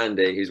called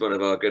Sandy, who's one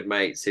of our good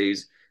mates,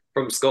 who's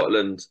from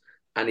Scotland,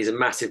 and he's a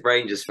massive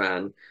Rangers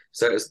fan.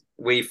 So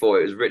we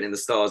thought it was written in the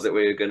stars that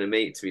we were going to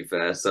meet, to be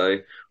fair. So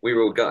we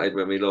were all gutted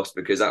when we lost,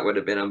 because that would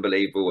have been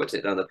unbelievable watching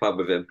it down the pub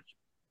with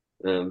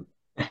him.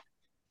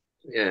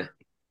 Yeah.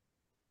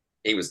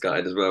 He was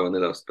gutted as well when they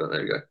lost, but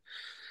there we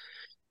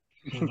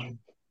go.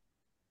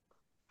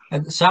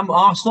 And Sam,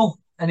 Arsenal,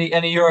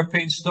 any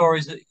European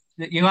stories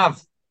that you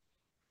have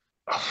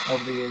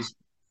over the years?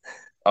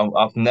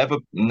 I've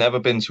never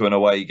been to an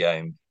away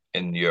game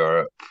in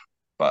Europe,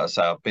 but I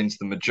say I've been to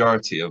the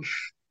majority of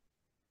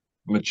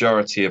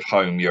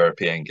home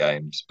European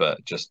games,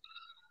 but just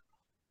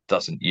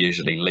doesn't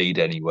usually lead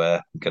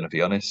anywhere, I'm going to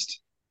be honest.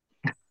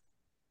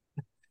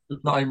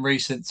 Not in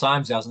recent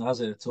times, has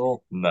it at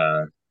all?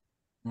 No.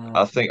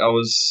 I think I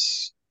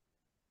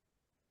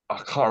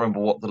can't remember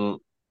what the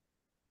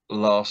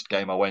last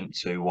game I went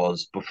to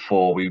was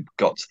before we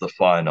got to the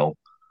final,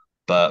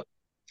 but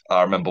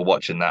I remember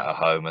watching that at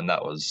home, and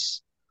that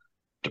was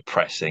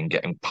depressing,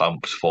 getting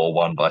pumped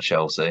 4-1 by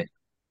Chelsea.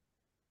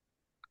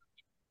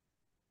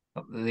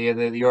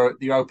 The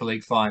Europa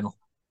League final.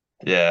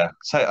 Yeah,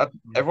 so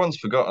everyone's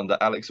forgotten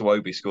that Alex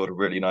Iwobi scored a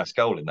really nice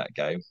goal in that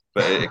game,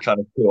 but it kind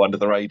of flew under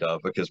the radar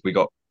because we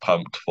got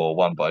pumped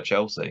 4-1 by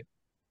Chelsea.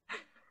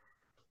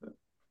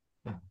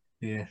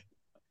 Yeah,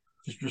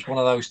 just one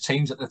of those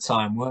teams at the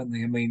time, weren't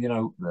they? I mean,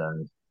 No.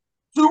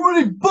 so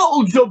many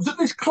bottle jobs at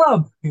this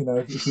club.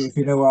 If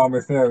you know what I'm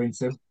referring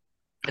to.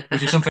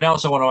 Which is something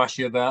else I want to ask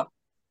you about.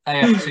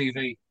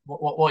 AFTV.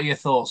 What are your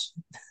thoughts?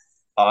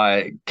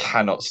 I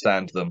cannot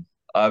stand them.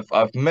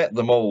 I've met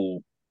them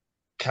all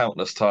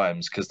countless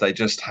times because they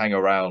just hang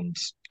around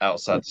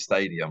outside the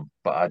stadium,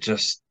 but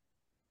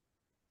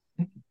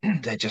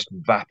they're just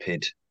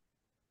vapid.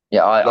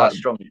 Yeah, I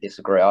strongly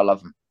disagree. I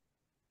love them.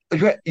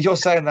 You're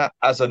saying that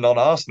as a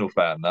non-Arsenal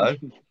fan, though.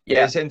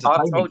 Yeah, it's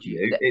entertainment I told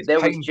you. It's there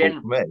was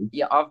painful for me.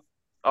 Yeah,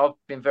 I've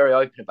been very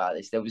open about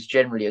this. There was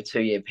generally a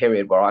 2-year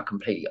period where I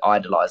completely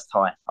idolised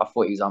Ty. I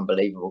thought he was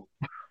unbelievable.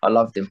 I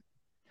loved him.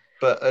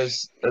 But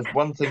as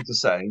one thing to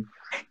say,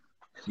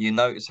 you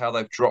notice how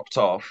they've dropped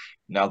off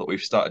now that we've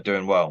started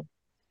doing well.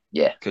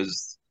 Yeah,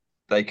 because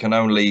they can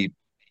only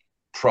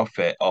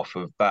profit off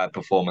of bad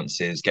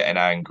performances, getting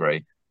angry.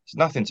 There's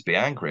nothing to be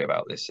angry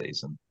about this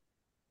season.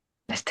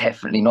 There's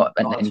definitely not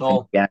anything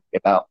to be angry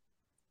about.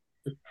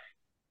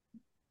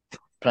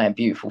 Playing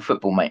beautiful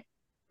football, mate.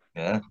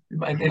 Yeah.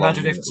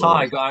 Imagine if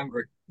Ty got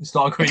angry and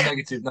started going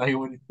negative. Now he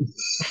wouldn't.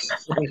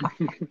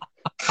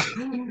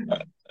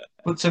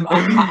 But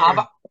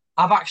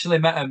I've actually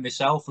met him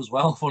myself as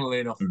well. Funnily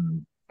enough,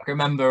 I can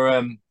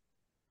remember.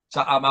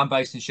 So I'm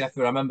based in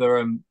Sheffield. I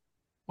remember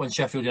when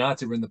Sheffield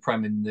United were in the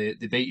Prem and they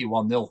beat you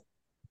 1-0.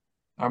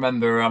 I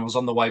remember I was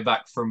on the way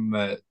back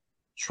from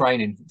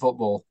training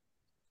football,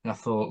 and I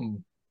thought,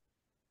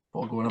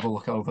 I'll go and have a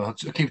look over. I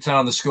keep turning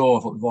on the score.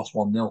 I thought we lost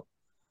 1-0.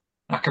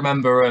 I can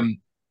remember. I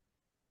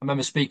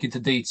remember speaking to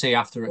DT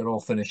after it had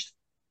all finished.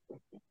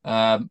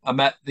 I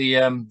met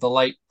the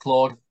late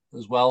Claude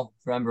as well.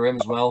 Remember him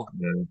as well.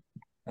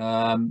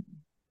 Yeah.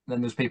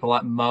 Then there's people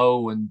like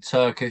Mo and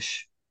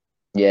Turkish.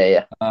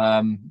 Yeah.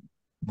 And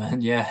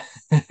yeah.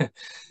 I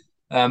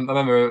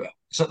remember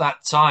so at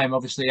that time,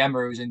 obviously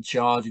Emery was in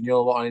charge, and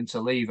you're wanting him to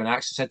leave. And I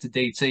actually said to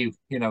DT,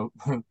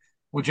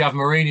 would you have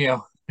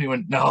Mourinho? He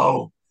went,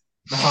 no.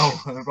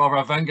 I'd rather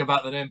have Wenger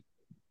back than him.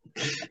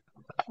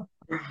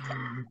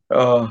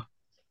 Oh.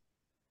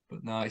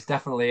 But no, it's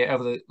definitely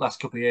over the last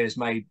couple of years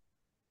made.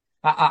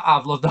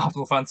 I've loved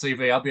Arsenal fan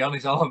TV. I'll be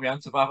honest, I'll have my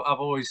answer. But I've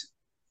always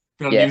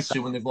been on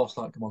YouTube when they've lost.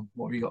 Like, come on,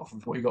 what have you got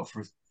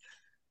for us?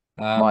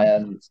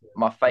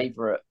 My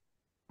favourite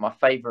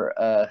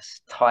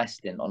tie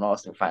stint on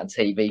Arsenal fan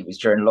TV was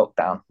during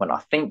lockdown when I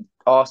think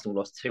Arsenal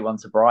lost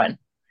 2-1 to Brighton.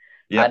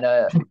 Yeah. And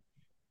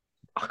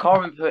I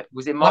can't remember.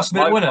 Was it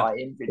Mopai winner?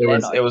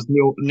 It was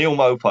Neil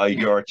Mopai.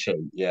 You're a cheat.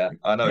 Yeah,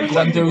 I know.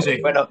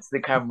 Exactly. Went up to the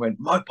camera and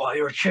went, Mopai,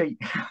 you're a cheat.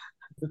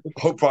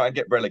 Hope Brighton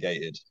get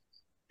relegated.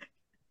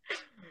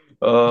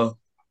 Oh,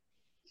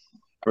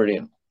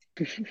 brilliant.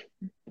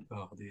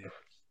 Oh dear,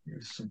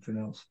 it's something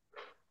else.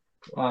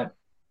 Right,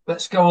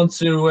 let's go on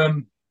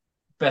to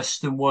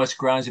best and worst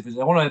grounds. I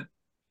want to,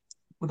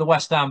 with the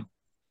West Ham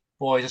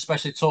boys,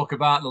 especially talk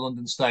about the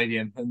London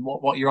Stadium and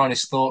what your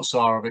honest thoughts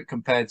are of it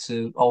compared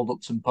to Old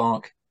Upton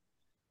Park.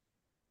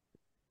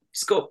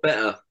 It's got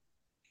better.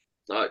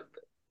 Like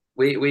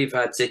we've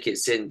had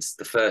tickets since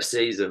the first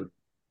season.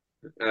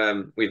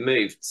 We've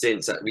moved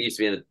since we used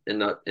to be in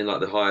like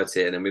the higher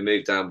tier, and then we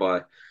moved down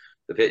by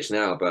the pitch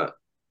now. But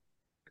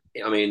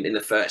I mean, in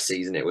the first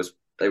season, they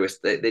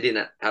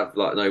didn't have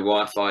like no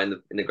Wi-Fi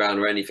in the ground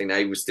or anything.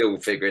 They were still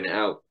figuring it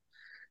out.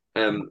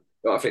 But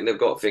I think they've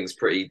got things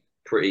pretty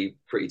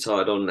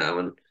tied on now,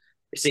 and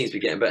it seems to be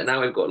getting better.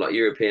 Now we've got like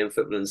European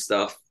football and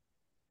stuff.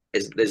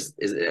 It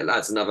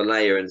adds another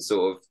layer and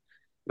sort of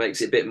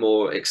makes it a bit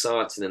more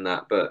exciting than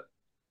that. But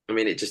I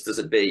mean, it just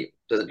doesn't beat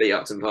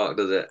Upton Park,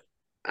 does it?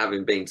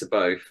 Having been to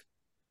both.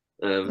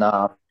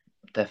 No,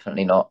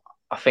 definitely not.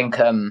 I think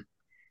the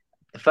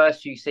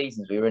first few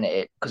seasons we were in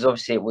it, because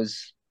obviously it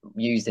was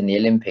used in the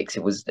Olympics,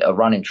 it was a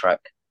running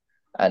track.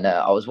 And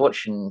I was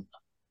watching,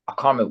 I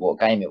can't remember what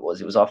game it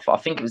was. I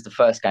think it was the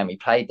first game we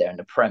played there in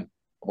the Prem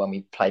when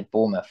we played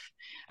Bournemouth.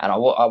 And I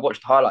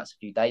watched highlights a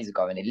few days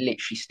ago, and it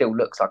literally still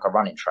looks like a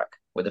running track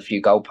with a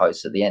few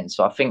goalposts at the end.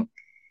 So I think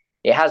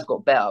it has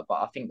got better, but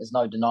I think there's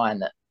no denying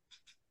that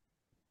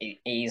it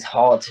is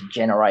hard to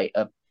generate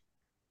a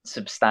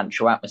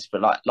substantial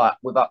atmosphere like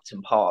with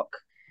Upton Park.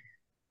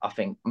 I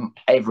think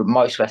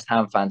most West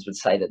Ham fans would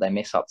say that they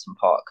miss Upton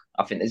Park.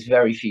 I think there's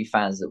very few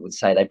fans that would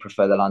say they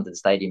prefer the London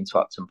Stadium to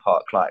Upton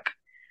Park. Like,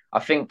 I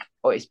think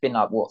it's been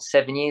like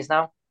 7 years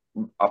now.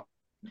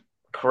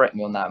 Correct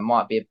me on that. It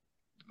might be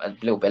a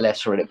little bit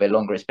less or a little bit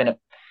longer. It's been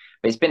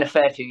a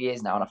fair few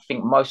years now, and I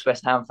think most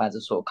West Ham fans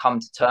have sort of come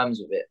to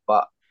terms with it.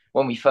 But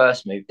when we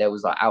first moved, there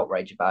was like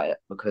outrage about it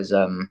because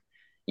the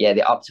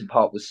Upton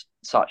Park was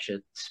such a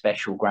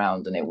special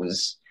ground, and it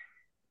was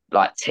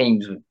like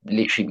teams would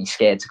literally be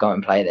scared to go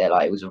and play there.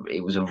 Like it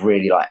was a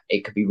really like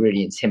it could be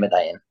really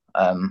intimidating.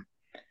 And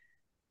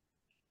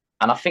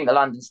I think the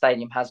London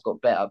Stadium has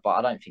got better, but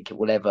I don't think it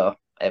will ever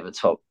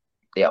top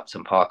the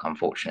Upton Park,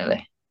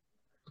 unfortunately.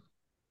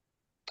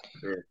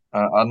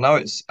 I know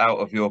it's out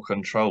of your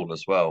control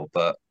as well,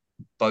 but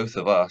both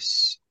of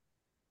us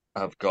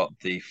have got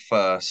the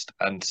first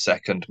and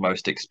second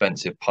most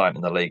expensive pint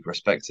in the league,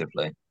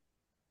 respectively.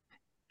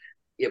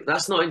 Yeah, but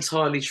that's not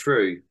entirely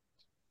true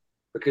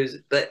because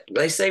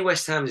they say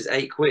West Ham is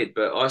 £8,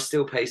 but I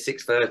still pay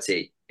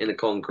 £6.30 in a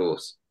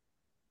concourse.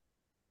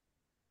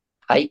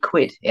 £8?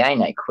 It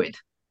ain't £8.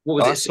 What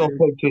was I saw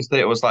pictures that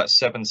it was like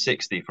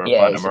 $7.60 for a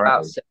pint of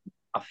Moretti.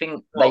 I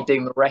think they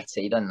do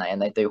Moretti, don't they?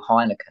 And they do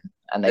Heineken,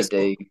 and they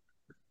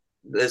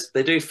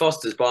do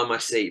Foster's by my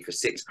seat for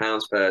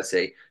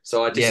 £6.30.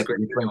 So I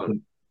disagree.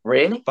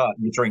 Really? But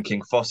you're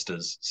drinking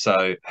Foster's,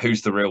 so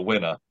who's the real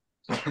winner?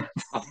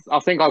 I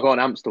think I got an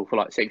Amstel for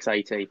like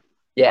 £6.80.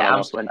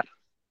 Yeah,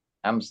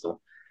 Amstel.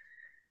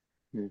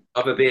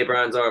 Other beer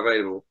brands are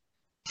available.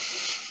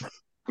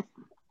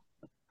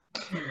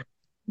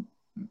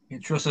 You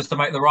trust us to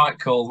make the right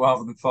call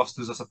rather than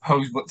Foster's, I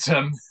suppose. But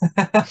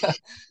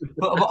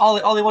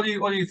Ollie, what do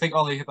you think,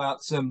 Ollie,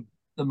 about the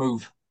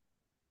move?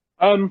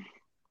 I mean,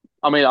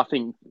 I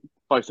think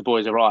both the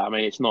boys are right. I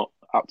mean, it's not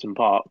Upton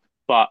Park,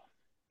 but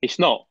it's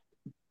not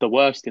the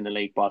worst in the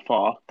league by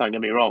far. Don't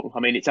get me wrong. I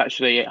mean,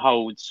 it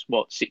holds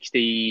what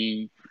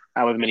 60,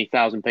 however many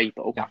thousand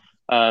people. Yeah.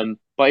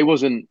 But it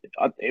wasn't.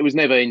 It was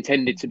never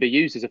intended to be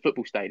used as a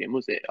football stadium,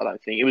 was it? I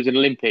don't think it was an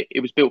Olympic. It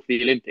was built for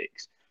the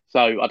Olympics,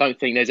 so I don't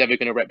think there's ever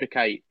going to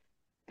replicate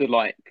the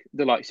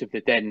likes of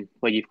the Den,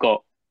 where you've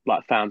got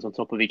like fans on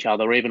top of each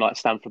other, or even like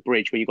Stamford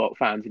Bridge, where you've got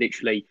fans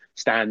literally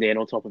standing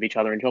on top of each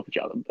other and top of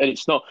each other. And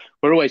it's not.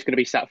 We're always going to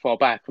be sat far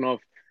back, and I've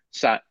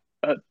sat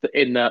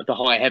in the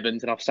high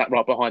heavens, and I've sat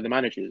right behind the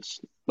manager's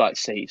like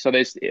seat. So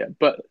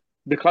but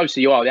the closer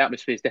you are, the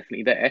atmosphere is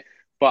definitely there.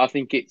 But I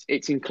think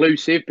it's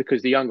inclusive,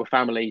 because the younger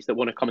families that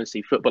want to come and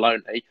see football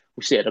only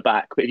will sit at the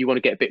back. But if you want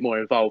to get a bit more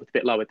involved, a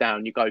bit lower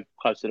down, you go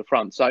close to the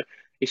front. So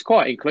it's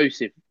quite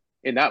inclusive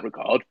in that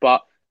regard.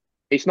 But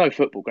it's no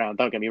football ground.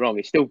 Don't get me wrong.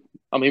 It's still.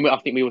 I mean, I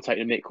think we all take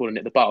the mick calling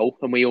it the Bowl,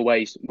 and we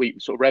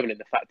sort of revel in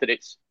the fact that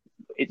it's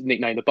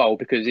nicknamed the Bowl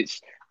because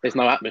there's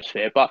no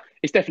atmosphere. But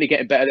it's definitely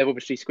getting better. They've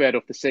obviously squared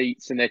off the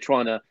seats, and they're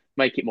trying to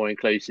make it more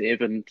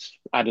inclusive and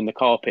adding the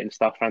carpet and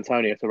stuff for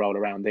Antonio to roll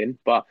around in.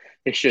 But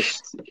it's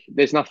just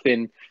there's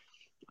nothing.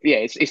 Yeah,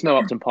 it's no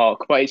Upton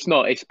Park, but it's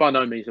not. It's by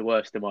no means the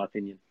worst in my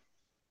opinion.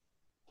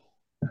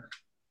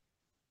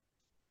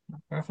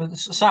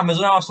 Sam, as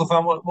an Arsenal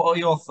fan, what are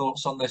your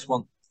thoughts on this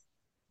one?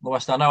 The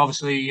West Ham. Now,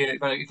 obviously, you've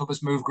got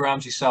this move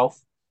grounds yourself.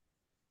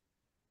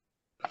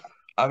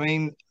 I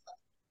mean,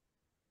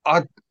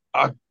 I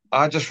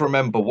just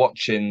remember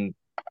watching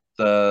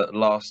the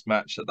last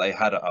match that they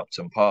had at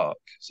Upton Park.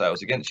 So it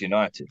was against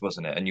United,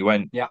 wasn't it? And you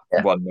went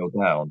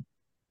 1-0 down.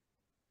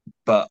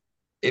 But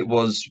it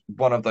was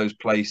one of those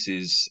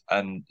places,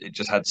 and it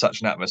just had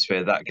such an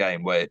atmosphere, that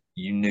game, where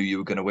you knew you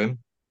were going to win.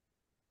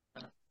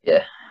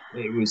 Yeah.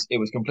 It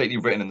was completely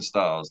written in the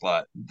stars.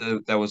 Like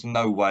there was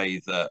no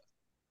way that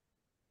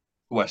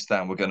West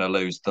Ham were going to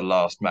lose the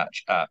last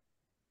match at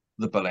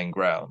the Boleyn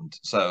Ground.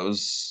 So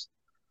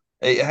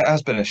it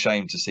has been a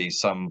shame to see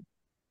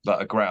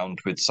a ground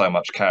with so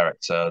much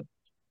character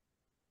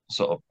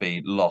sort of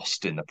be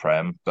lost in the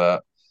Prem.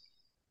 But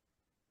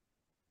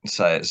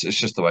it's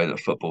just the way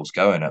that football's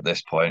going at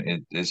this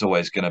point. It's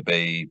always going to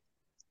be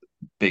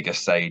bigger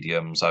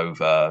stadiums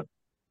over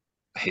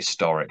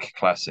historic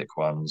classic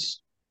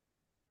ones.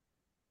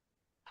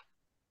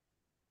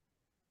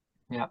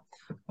 Yeah.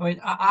 I mean,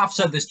 I've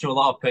said this to a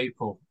lot of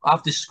people.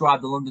 I've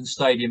described the London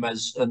Stadium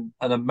as an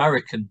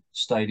American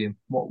stadium.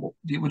 What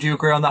would you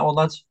agree on that one,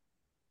 lads?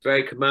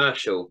 Very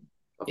commercial.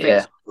 I think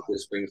that's what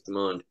springs to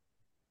mind,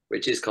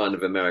 which is kind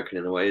of American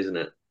in a way, isn't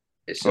it?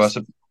 It's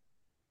a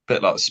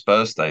bit like the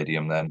Spurs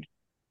Stadium then.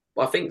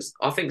 I think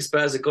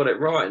Spurs have got it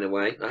right in a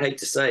way. I hate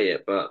to say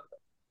it, but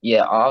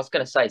yeah, I was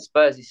going to say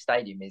Spurs'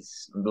 stadium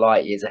is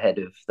light years ahead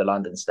of the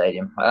London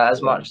Stadium.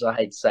 As much as I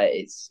hate to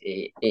say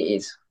it,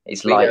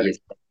 it's light years.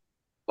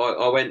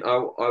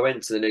 I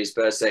went to the new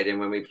Spurs Stadium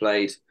when we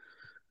played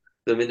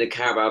them in the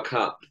Carabao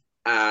Cup,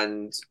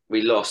 and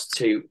we lost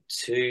 2-0,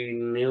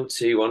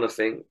 2-1, I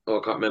think. I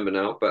can't remember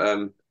now. But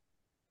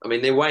I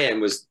mean, the away end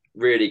was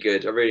really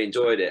good. I really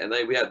enjoyed it, and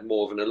we had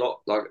more than a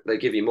lot. Like they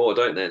give you more,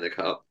 don't they, in the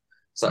cup?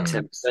 It's like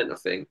 10%, I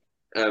think.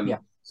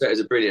 So it was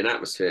a brilliant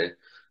atmosphere,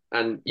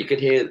 and you could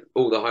hear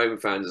all the home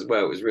fans as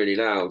well. It was really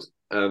loud,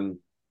 and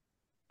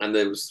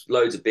there was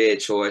loads of beer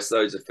choice,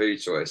 loads of food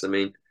choice. I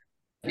mean,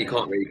 you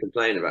can't really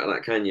complain about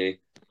that, can you?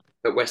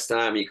 At West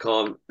Ham, you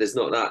can't. There's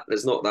not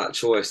that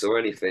choice or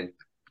anything.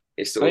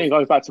 I think it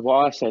goes back to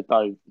what I said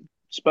though.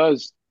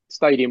 Spurs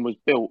Stadium was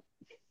built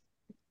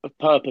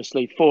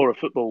purposely for a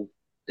football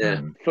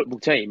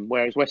team,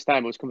 whereas West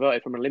Ham was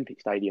converted from an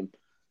Olympic stadium.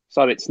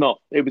 So it's not.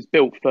 It was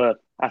built for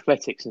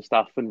athletics and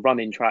stuff and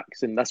running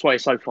tracks, and that's why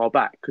it's so far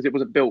back, because it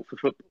wasn't built for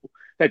football.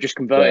 They've just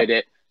converted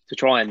it to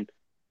try and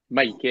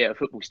make it a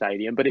football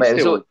stadium, but it's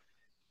still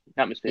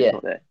atmosphere's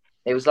not there.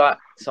 It was like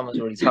someone's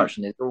already touched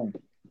on it.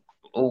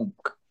 All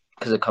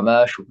because of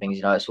commercial things,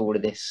 it's all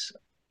of this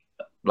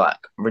like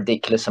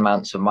ridiculous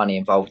amounts of money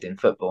involved in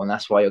football, and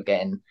that's why you're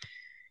getting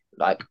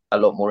like a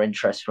lot more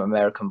interest from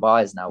American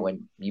buyers now,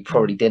 when you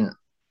probably didn't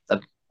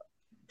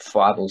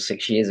 5 or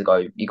 6 years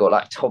ago. You got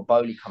like Todd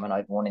Bowley coming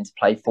over wanting to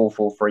play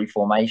 4-4-3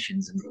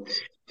 formations and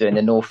doing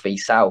the north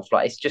east south.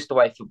 Like, it's just the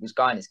way football's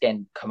going. It's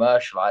getting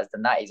commercialized,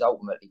 and that is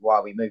ultimately why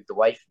we moved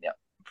away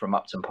from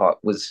Upton Park,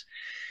 was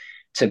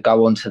to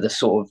go on to the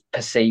sort of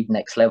perceived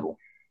next level.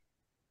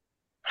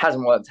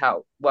 Hasn't worked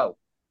out well.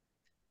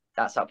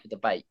 That's up for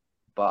debate,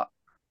 but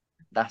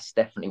that's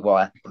definitely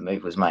why the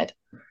move was made.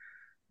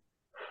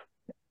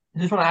 I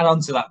just want to add on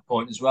to that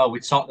point as well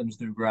with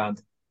Tottenham's new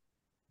ground.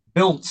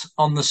 Built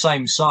on the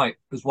same site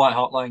as White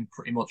Hart Lane,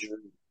 pretty much.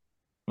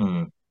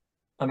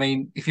 I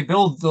mean, if you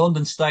build the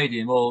London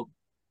Stadium or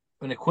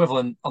an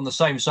equivalent on the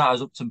same site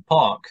as Upton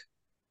Park,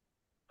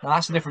 now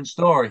that's a different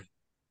story,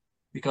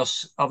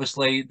 because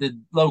obviously the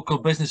local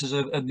businesses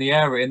in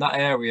that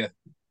area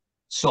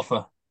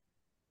suffer.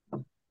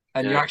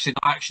 And you're actually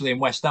not actually in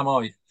West Ham,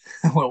 are you?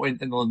 Well, in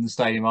the London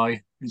Stadium, are you?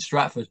 In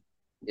Stratford.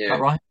 Yeah. Is that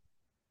right?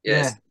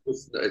 Yeah.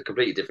 It's a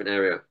completely different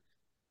area.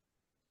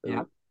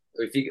 Yeah.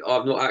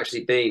 I've not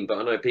actually been, but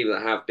I know people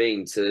that have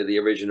been to the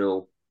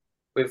original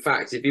In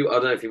fact, if you, I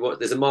don't know if you want,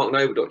 there's a Mark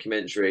Noble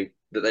documentary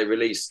that they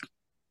released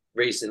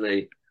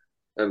recently,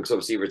 because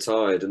obviously he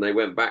retired, and they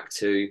went back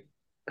to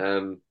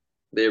the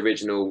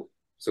original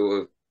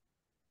sort of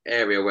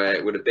area where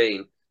it would have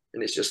been,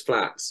 and it's just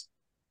flats,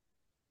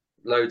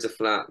 loads of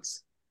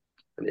flats,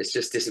 and it's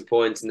just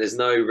disappointing. There's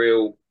no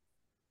real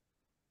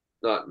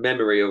like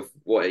memory of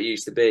what it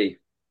used to be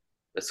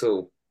at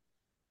all.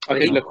 I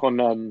did look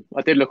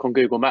on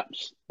Google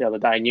Maps the other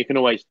day, and you can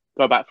always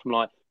go back from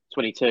like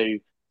 22,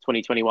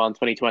 2021,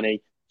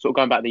 2020, sort of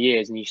going back the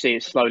years, and you see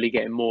it slowly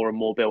getting more and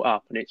more built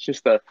up, and it's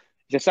a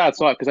sad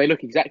sight because they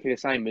look exactly the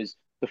same as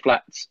the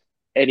flats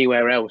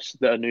anywhere else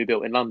that are new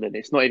built in London.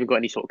 It's not even got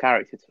any sort of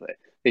character to it.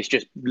 It's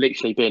just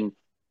literally been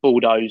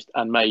bulldozed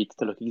and made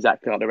to look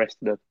exactly like the rest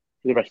of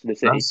the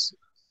city.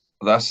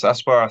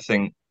 That's where I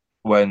think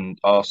when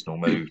Arsenal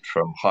moved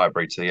from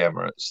Highbury to the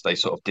Emirates, they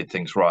sort of did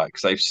things right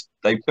because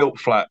they built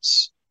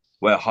flats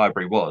where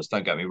Highbury was.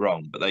 Don't get me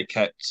wrong, but they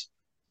kept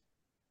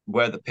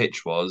where the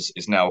pitch was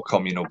is now a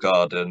communal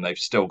garden. They've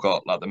still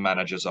got like the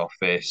manager's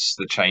office,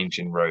 the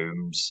changing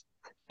rooms.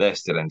 They're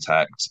still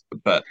intact,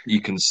 but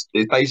it's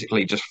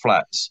basically just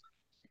flats,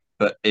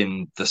 but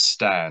in the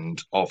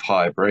stand of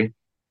Highbury.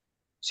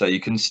 So you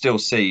can still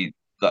see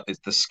that it's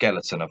the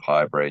skeleton of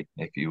Highbury,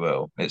 if you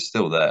will. It's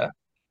still there.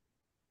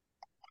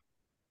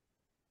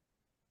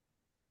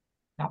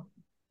 Yeah,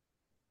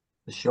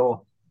 for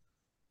sure.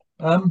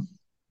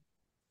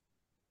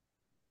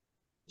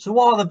 So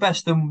what are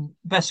the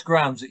best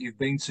grounds that you've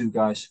been to,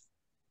 guys,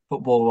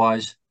 football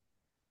wise?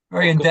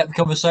 Very in-depth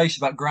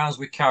conversation about grounds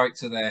with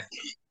character there.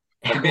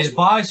 You can be as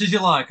biased as you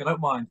like, I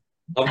don't mind.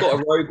 I've got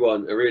a rogue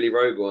one, a really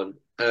rogue one.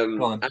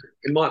 Go on.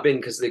 It might have been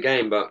because of the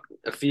game, but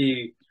a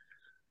few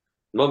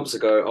months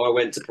ago, I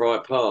went to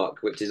Pride Park,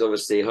 which is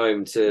obviously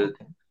home to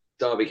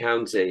Derby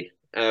County.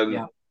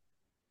 Yeah.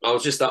 I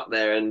was just up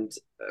there, and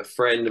a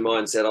friend of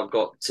mine said, "I've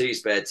got 2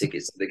 spare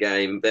tickets to the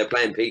game. They're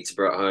playing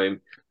Peterborough at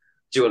home.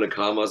 Do you want to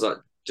come?" I was like,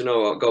 "Do you know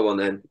what? Go on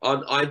then."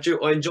 I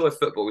enjoy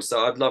football,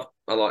 so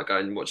I like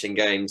going and watching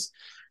games.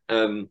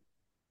 And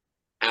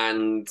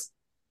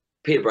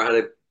Peterborough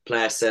had a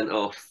player sent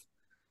off,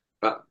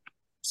 but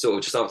sort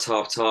of just after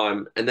half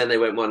time, and then they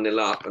went 1-0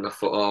 up, and I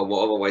thought, "Oh,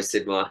 what have I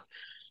wasted my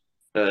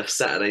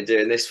Saturday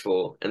doing this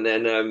for?" And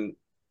then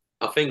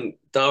I think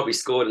Derby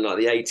scored in like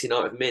the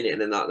 89th minute,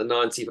 and then like the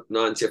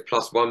 90th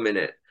plus 1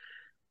 minute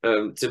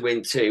to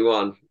win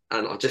 2-1.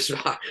 And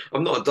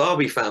I'm not a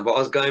Derby fan,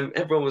 but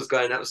everyone was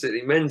going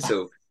absolutely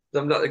mental.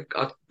 I'm like,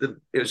 it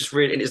was just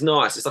really, and it's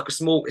nice. It's like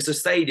it's a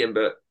stadium,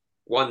 but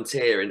one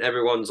tier, and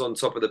everyone's on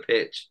top of the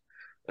pitch.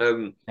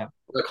 I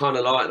kind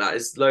of like that.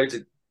 There's loads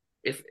of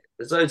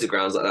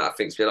grounds like that. I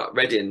think, like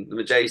Reading, the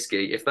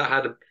Majeski. If that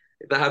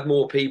had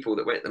more people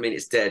that went, I mean,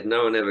 it's dead.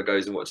 No one ever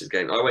goes and watches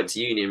games. I went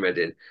to Union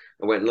Reading.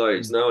 I went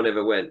loads. No one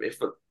ever went.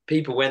 If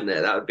people went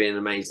there, that would be an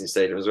amazing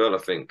stadium as well, I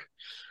think.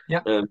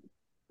 Yeah.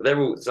 They're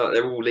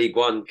all League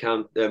One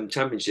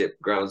Championship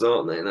grounds,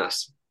 aren't they? And I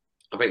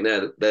think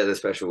they're the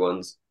special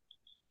ones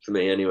for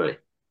me, anyway.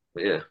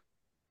 But yeah.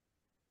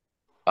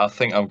 I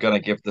think I'm going to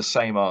give the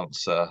same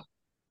answer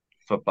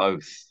for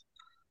both,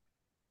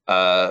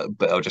 but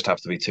it'll just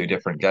have to be 2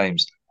 different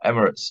games.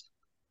 Emirates.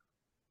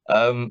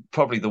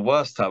 Probably the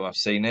worst time I've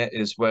seen it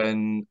is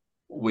when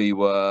we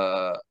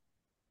were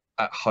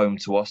at home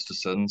to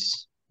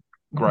Ostersunds,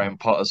 Graham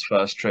Potter's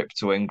first trip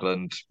to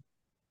England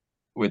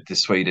with the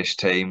Swedish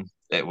team.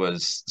 It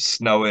was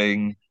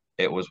snowing,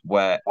 it was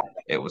wet,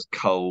 it was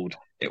cold,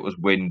 it was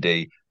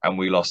windy, and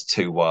we lost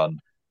 2-1.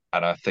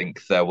 And I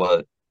think there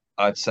were,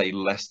 I'd say,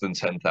 less than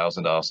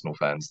 10,000 Arsenal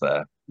fans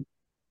there.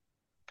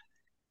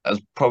 It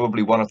was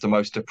probably one of the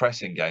most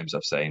depressing games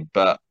I've seen,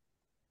 but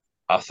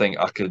I think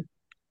I could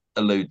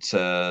allude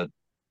to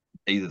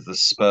either the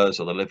Spurs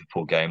or the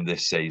Liverpool game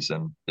this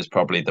season is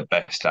probably the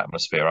best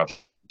atmosphere I've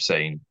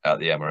seen at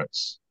the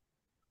Emirates.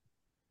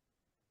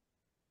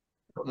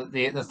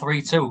 The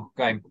 3-2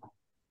 game.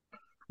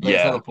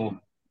 Yeah. Liverpool.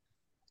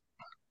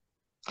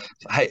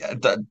 I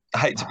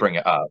hate to bring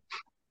it up.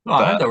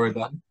 No, don't worry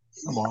about it.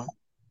 I'm all right.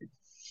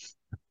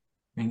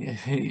 I mean,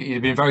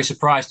 you'd been very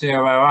surprised to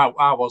hear where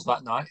I was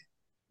that night.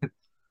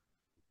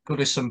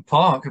 Goodison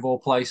Park, of all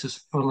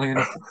places, funnily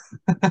enough.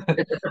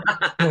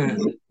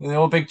 The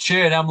whole big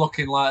cheer, and I'm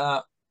looking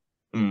like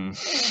that.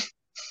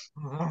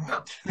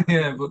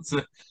 Yeah, but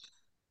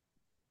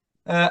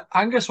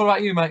Angus, what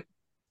about you, mate?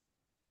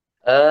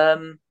 I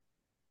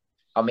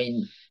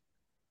mean,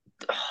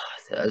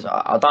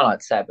 I don't like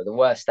to say it, but the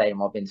worst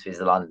stadium I've been to is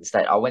the London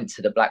Stadium. I went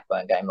to the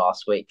Blackburn game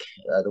last week,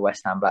 the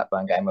West Ham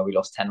Blackburn game where we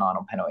lost 10-9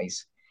 on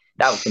penalties.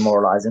 That was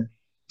demoralising.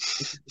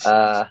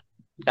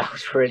 That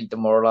was really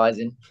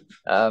demoralising.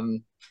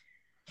 Less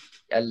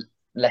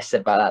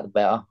said about that, the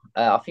better.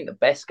 I think the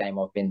best game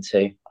I've been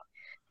to,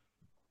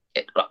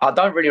 I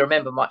don't really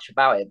remember much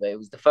about it, but it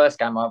was the first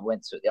game I ever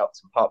went to at the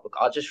Upton Park.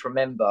 I just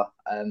remember,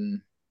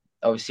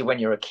 obviously, when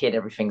you're a kid,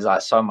 everything's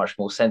like so much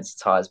more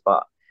sensitised,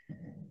 but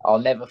I'll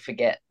never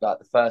forget like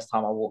the first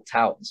time I walked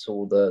out and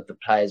saw the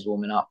players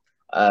warming up.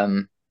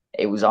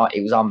 It was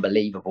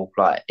unbelievable.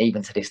 Like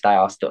even to this day,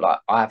 I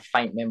have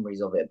faint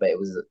memories of it, but it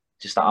was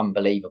just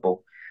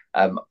unbelievable.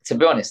 To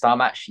be honest,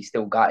 I'm actually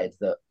still gutted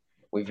that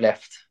we've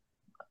left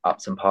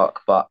Upton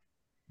Park, but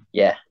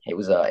yeah, it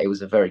was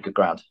a very good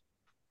ground.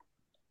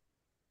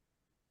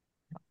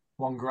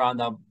 One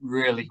ground I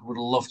really would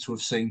love to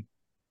have seen.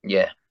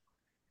 Yeah.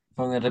 If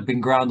only it had been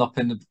ground up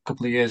in a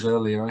couple of years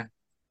earlier, right?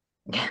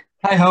 Yeah.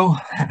 Hey ho.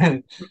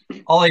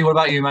 Ollie, what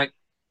about you, mate?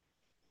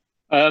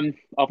 I've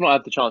not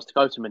had the chance to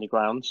go to many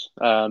grounds.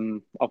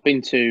 I've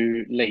been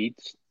to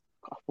Leeds.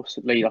 What's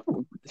it, Leeds?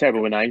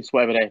 Terrible with names.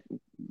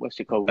 What's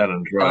it called?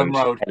 Elland Ellen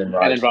Road. Road.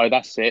 Elland Road.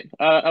 That's it.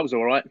 That was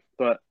all right,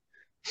 but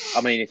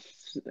I mean,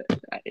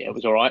 it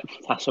was all right.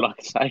 That's all I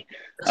can say.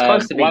 It's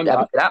supposed to be a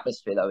good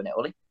atmosphere, though, isn't it,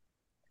 Ollie?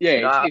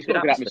 Yeah, it's got a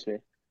good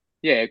atmosphere.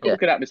 Yeah, got a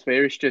good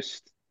atmosphere. It's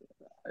just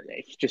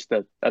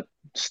a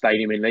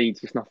stadium in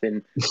Leeds. It's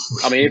nothing.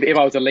 I mean, if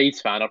I was a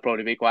Leeds fan, I'd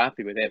probably be quite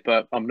happy with it,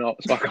 but I'm not,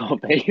 so I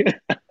can't be.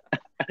 But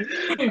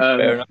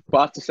I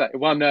have to say,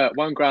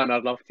 one ground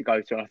I'd love to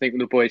go to, and I think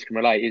the boys can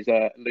relate, is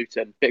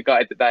Luton. Bit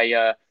gutted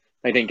that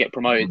they didn't get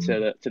promoted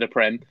to the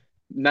Prem.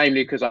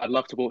 Namely, because I'd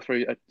love to walk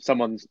through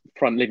someone's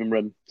front living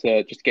room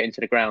to just get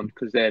into the ground,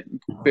 because they're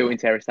built in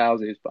terraced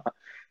houses. But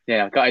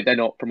yeah, gutted they're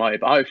not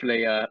promoted. But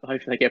hopefully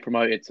they get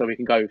promoted so we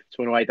can go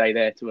to an away day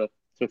there to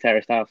a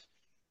terraced house.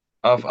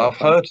 I've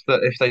heard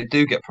that if they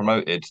do get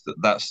promoted,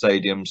 that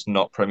stadium's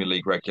not Premier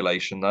League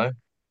regulation though,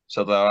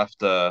 so they'll have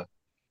to.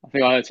 I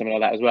think I heard something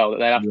like that as well. That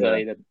they'll have to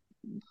either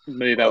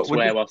move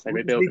elsewhere whilst they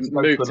rebuild,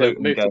 move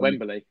to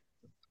Wembley.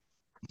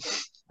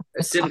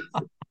 A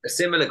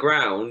similar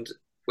ground,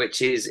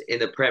 which is in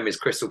the Prem, is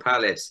Crystal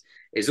Palace.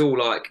 Is all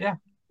like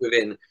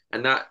within,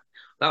 and that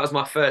was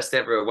my first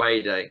ever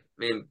away day.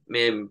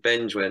 Me and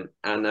Benj went,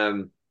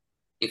 and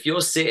if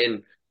you're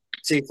sitting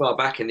too far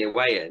back in the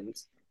away end,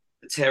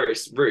 the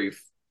terrace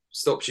roof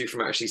stops you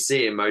from actually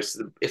seeing most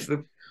of the. If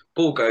the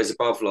ball goes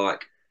above,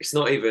 like, it's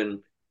not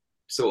even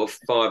sort of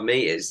 5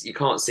 meters, you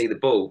can't see the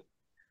ball,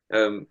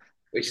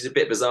 which is a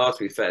bit bizarre, to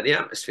be fair. The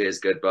atmosphere is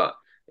good, but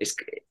it's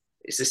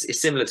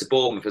similar to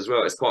Bournemouth as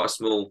well. It's quite a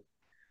small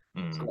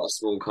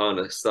kind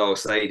of style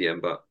stadium,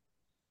 but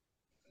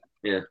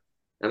yeah.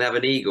 And they have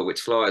an eagle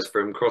which flies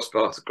from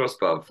crossbar to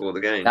crossbar before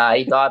the game. Nah,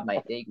 he died,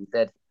 mate. The eagle's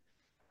dead.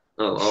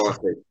 Oh,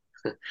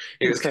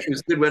 it was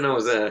good when I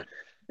was there.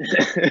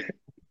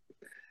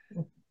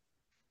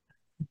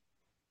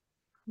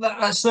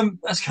 Let's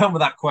go on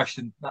with that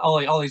question.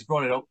 Ollie's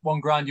brought it up. One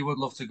ground you would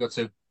love to go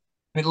to.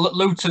 I mean,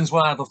 Luton's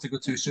one I'd love to go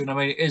to soon. I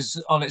mean, it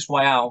is on its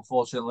way out,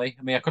 unfortunately.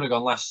 I mean, I could have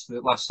gone last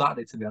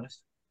Saturday, to be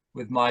honest,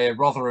 with my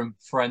Rotherham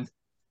friend.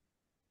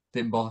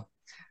 Didn't bother.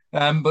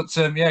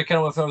 Yeah,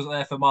 Kenilworth was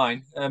there for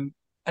mine.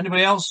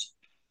 Anybody else?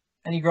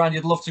 Any ground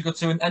you'd love to go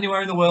to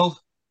anywhere in the world?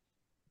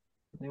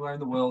 Anywhere in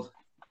the world?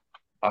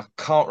 I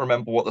can't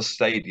remember what the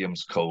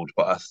stadium's called,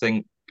 but I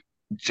think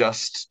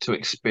just to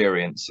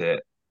experience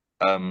it,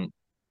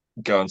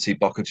 go and see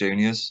Boca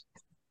Juniors.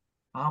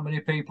 How many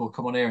people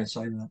come on here and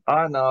say that?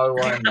 I know.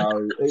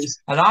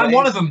 And I'm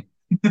one of them.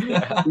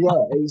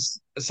 It's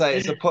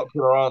a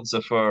popular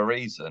answer for a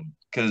reason,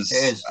 because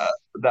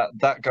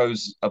that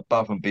goes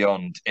above and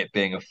beyond it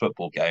being a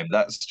football game.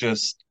 That's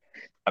just,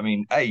 I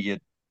mean, you're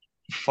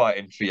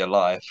fighting for your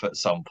life at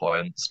some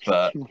points,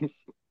 but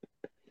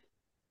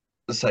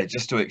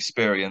just to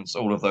experience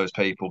all of those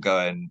people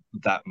going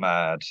that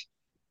mad,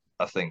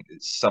 I think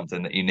it's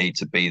something that you need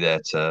to be there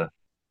to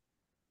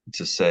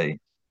see.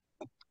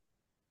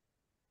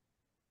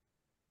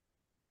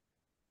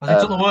 Has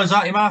he took the words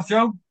out of your mouth,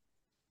 Joe?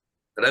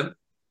 Hello?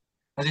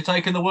 Has he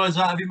taken the words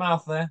out of your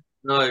mouth there?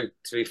 No,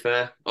 to be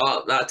fair.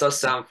 Oh, that does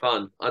sound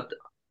fun. I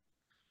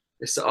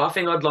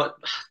think I'd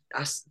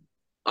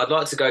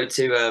like to go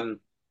to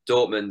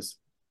Dortmund's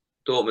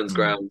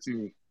ground.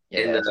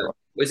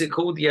 Was it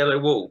called the Yellow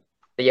Wall?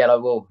 The Yellow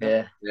Wall,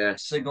 yeah. Yeah.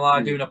 Signal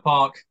Iduna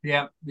Park.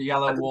 Yeah, the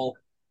Yellow Wall.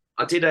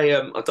 I've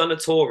done a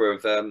tour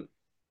of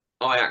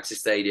Ajax's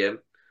stadium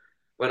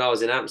when I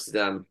was in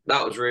Amsterdam.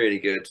 That was really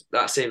good.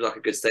 That seemed like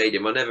a good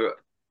stadium. I've never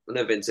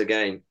been to a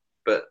game,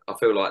 but I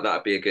feel like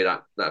that'd be a good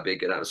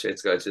atmosphere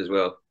to go to as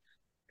well,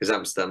 because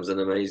Amsterdam's an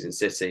amazing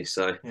city.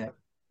 So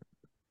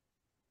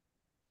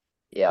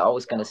yeah, I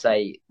was going to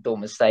say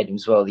Dortmund Stadium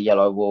as well, the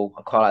Yellow Wall.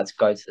 I quite like to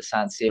go to the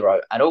San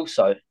Siro, and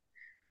also,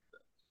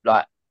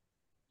 like,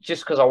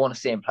 just because I want to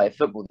see him play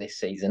football this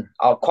season,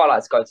 I'd quite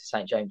like to go to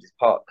St James's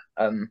Park.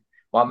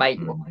 My mate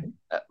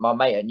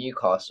at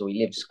Newcastle,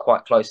 he lives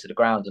quite close to the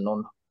ground, and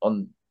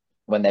on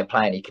when they're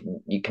playing,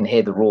 you can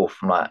hear the roar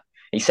from, like,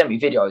 he sent me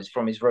videos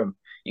from his room.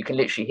 You can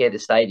literally hear the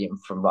stadium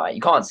from, like,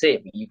 you can't see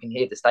it, but you can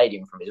hear the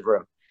stadium from his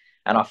room.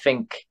 And I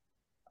think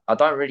I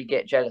don't really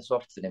get jealous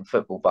often in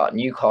football, but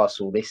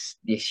Newcastle this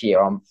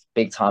year, I'm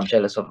big time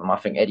jealous of them. I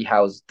think Eddie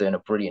Howe's doing a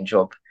brilliant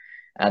job,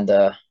 and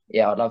I'd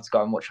love to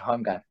go and watch a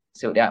home game,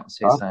 see what the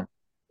atmosphere's saying.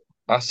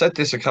 I said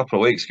this a couple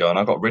of weeks ago and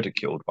I got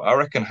ridiculed, but I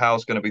reckon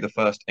Howe's going to be the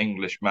first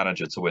English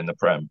manager to win the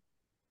Prem.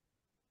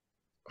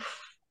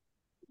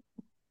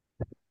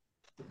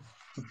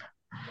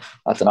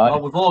 I don't know.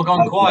 Well, we've all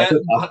gone quiet.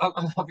 I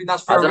think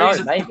that's for a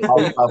reason. Maybe.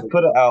 I'll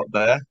put it out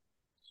there.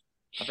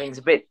 I think it's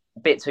a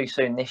bit too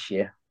soon this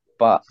year,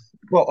 But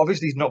Well,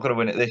 obviously he's not going to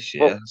win it this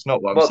year. well, That's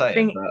not what I'm well,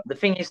 saying. the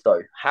thing is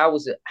though, how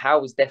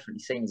was definitely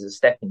seen as a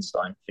stepping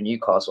stone for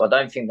Newcastle. I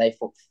don't think they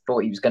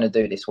thought he was going to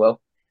do this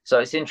well. So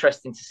it's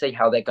interesting to see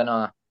how they're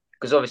gonna,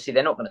 because obviously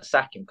they're not going to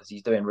sack him because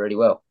he's doing really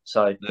well.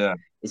 So Yeah.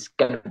 it's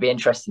going to be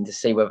interesting to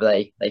see whether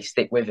they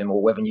stick with him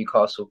or whether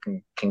Newcastle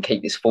can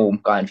keep this form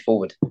going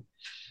forward.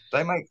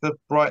 They make the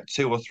right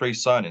 2 or 3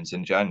 signings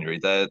in January.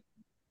 They're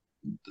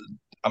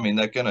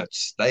going to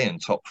stay in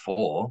top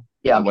 4.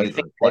 Yeah, the way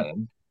they're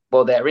playing.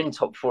 They're in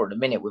top 4 at the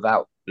minute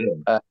without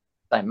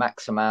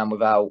Maximan,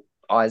 without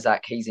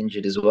Isaac. He's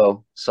injured as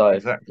well. So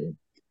exactly.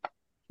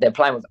 They're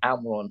playing with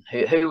Almiron.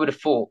 Who would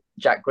have thought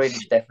Jack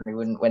Grealish definitely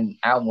wouldn't, when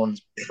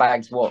Almiron's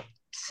bagged,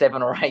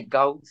 7 or 8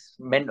 goals?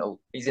 Mental.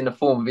 He's in the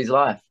form of his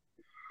life.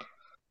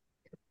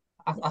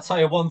 I'll tell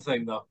you one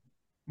thing, though,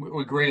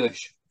 with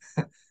Grealish.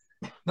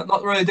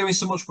 not really doing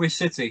so much for his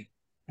City.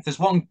 If there's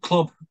one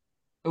club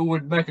who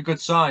would make a good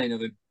signing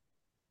of him,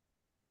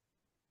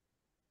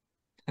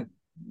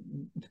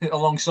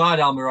 alongside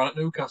Almiron at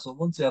Newcastle,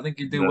 wouldn't he? I think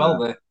he'd do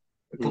well there.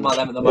 A club like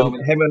them at the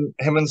moment.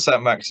 Him and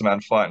Saint-Maximin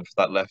fighting for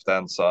that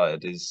left-hand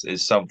side is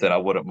something I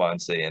wouldn't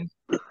mind seeing.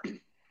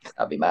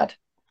 That'd be mad.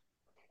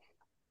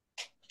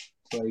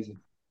 Crazy.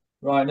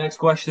 Right, next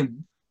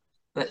question.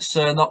 Let's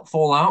not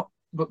fall out,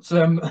 but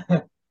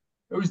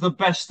who's the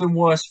best and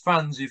worst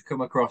fans you've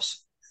come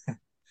across?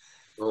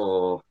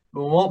 Well,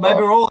 maybe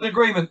we're all in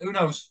agreement. Who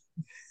knows?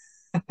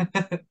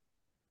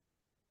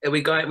 Are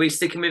we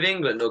sticking with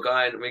England, or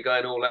are we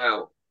going all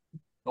out?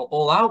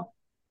 All out.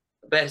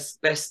 Best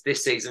this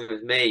season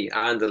with me,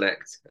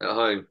 Anderlecht at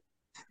home.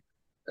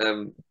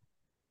 I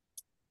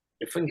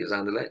think it was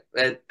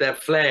Anderlecht. They're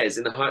flares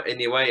in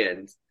the away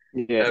end.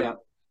 Yeah.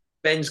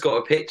 Ben's got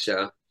a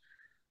picture,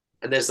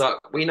 and there's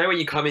when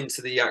you come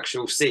into the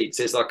actual seats,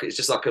 it's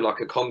just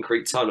like a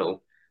concrete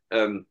tunnel,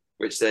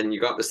 which then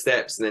you go up the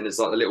steps, and then there's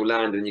like the little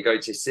landing, and you go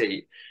to your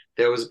seat.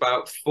 There was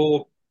about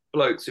 4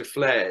 blokes with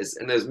flares,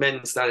 and there's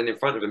men standing in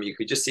front of them. You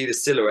could just see the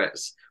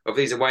silhouettes of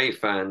these away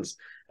fans.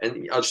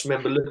 And I just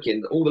remember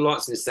looking, all the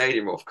lights in the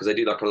stadium were off because they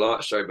do like a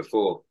light show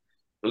before.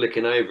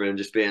 Looking over and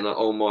just being like,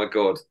 "Oh my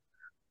god,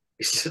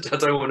 it's just, I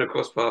don't want to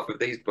cross path with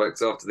these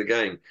blokes after the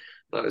game."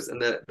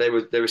 And they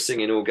were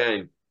singing all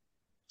game.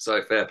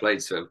 So fair play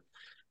to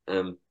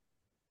them.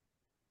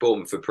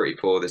 Bournemouth were pretty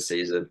poor this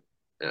season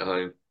at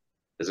home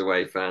as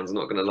away fans. I'm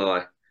not going to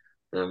lie.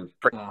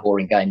 Pretty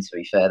boring game, to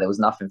be fair. There was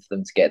nothing for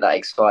them to get that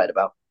excited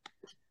about.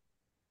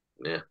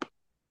 Yeah.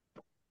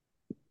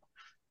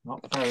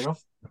 Not fair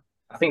enough.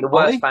 I think the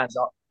worst fans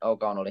are. Oh,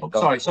 go on,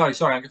 Ollie.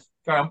 Sorry, Angus.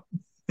 Carry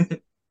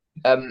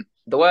on.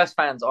 The worst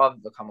fans I've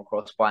ever come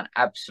across by an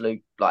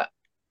absolute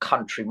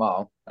country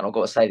mile, and I've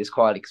got to say this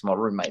quietly because my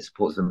roommate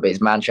supports them, but it's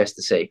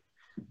Manchester City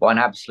by an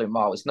absolute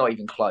mile. It's not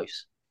even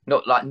close.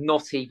 Not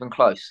even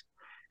close.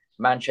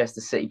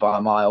 Manchester City by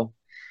a mile.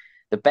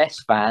 The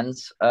best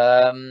fans.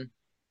 I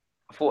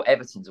thought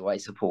Everton's away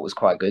support was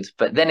quite good,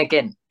 but then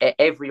again,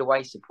 every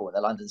away support at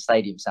the London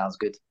Stadium sounds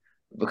good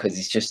because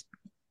it's just.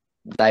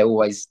 They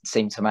always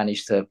seem to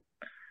manage to,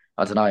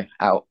 I don't know,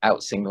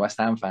 out-sing the West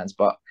Ham fans.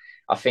 But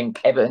I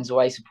think Everton's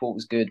away support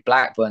was good.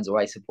 Blackburn's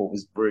away support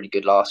was really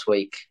good last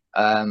week.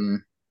 I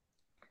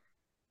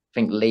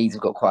think Leeds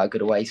have got quite a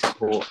good away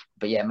support.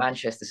 But yeah,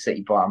 Manchester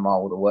City by a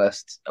mile were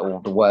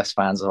the worst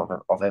fans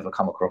I've ever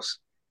come across.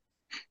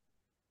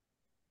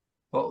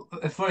 Well,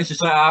 it's funny to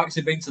say, I've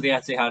actually been to the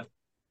Etihad.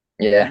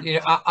 Yeah.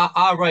 And,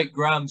 I rate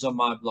grounds on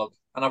my blog,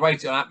 and I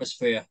rate it on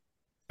atmosphere.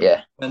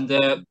 Yeah. And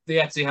the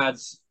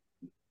Etihad's,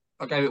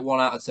 I gave it 1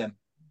 out of 10.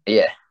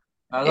 Yeah.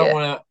 I don't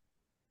want to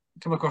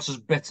come across as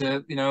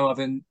bitter,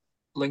 having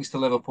links to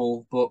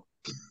Liverpool, but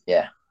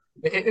yeah,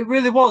 it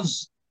really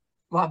was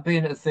like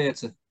being at a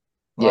theatre.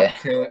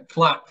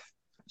 Clap,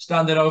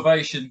 standing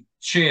ovation,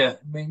 cheer.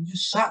 I mean,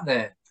 just sat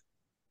there.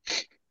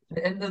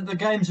 And the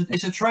games,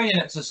 it's a training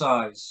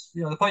exercise.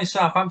 They're playing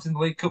Southampton in the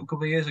League Cup a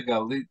couple of years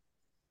ago.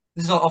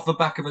 This is off the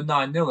back of a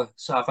 9-0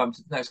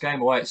 Southampton next game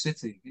away at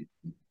City.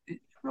 It's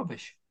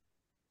rubbish.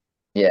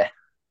 Yeah.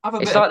 Have a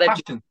bit of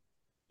passion.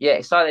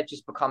 It's like they've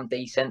just become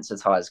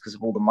desensitized because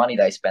of all the money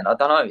they spend. I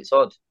don't know. It's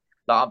odd.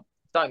 Don't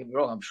get me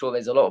wrong. I'm sure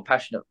there's a lot of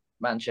passionate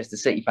Manchester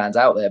City fans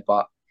out there,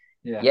 but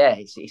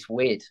it's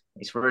weird.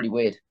 It's really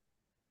weird.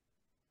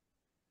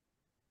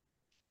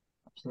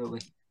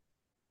 Absolutely.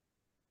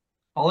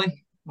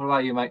 Ollie, what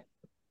about you, mate?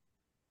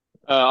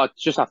 I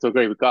just have to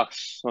agree with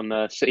Gus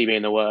on City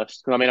being the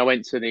worst. I mean, I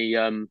went to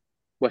the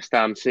West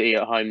Ham City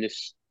at home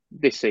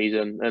this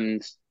season,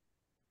 and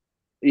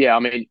yeah, I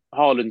mean,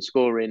 Haaland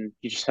scoring,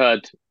 you just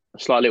heard a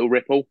slight little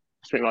ripple.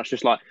 It's pretty much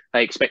just like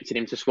they expected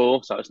him to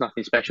score, so it's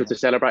nothing special to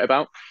celebrate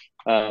about.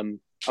 I mean,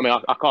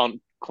 I can't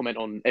comment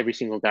on every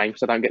single game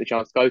because I don't get the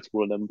chance to go to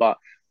all of them, but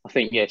I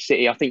think,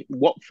 City, I think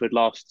Watford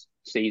last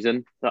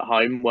season at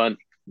home weren't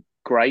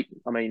great.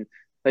 I mean,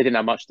 they didn't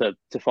have much to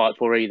fight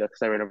for either because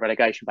they were in a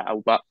relegation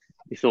battle, but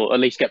you thought at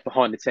least get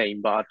behind the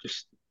team. But I've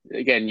just,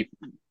 again, you've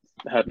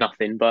heard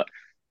nothing. But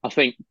I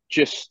think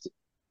just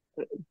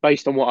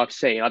based on what I've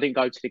seen, I didn't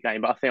go to the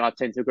game, but I think I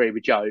tend to agree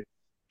with Joe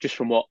just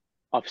from what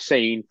I've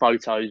seen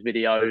photos,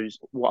 videos,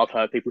 what I've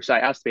heard people say.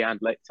 It has to be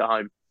Anderlecht at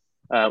home.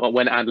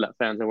 When Anderlecht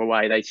fans are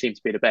away, they seem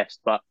to be the best.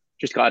 But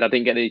just glad I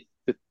didn't get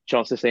the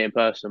chance to see it in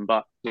person.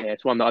 But yeah,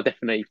 it's one that I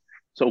definitely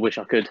sort of wish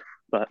I could,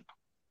 but I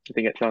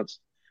didn't get a chance.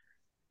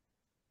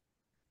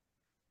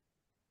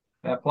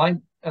 Fair play.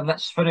 And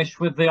let's finish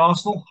with the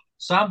Arsenal.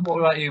 Sam, what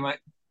about you, mate?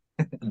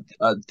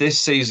 This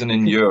season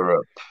in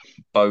Europe,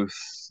 both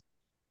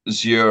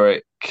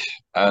Zurich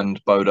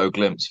and Bodo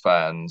Glimt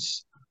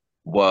fans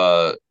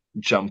were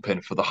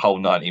jumping for the whole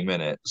 90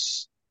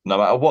 minutes. No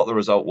matter what the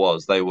result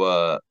was, they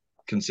were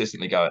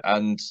consistently going.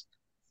 And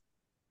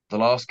the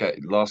last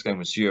game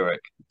was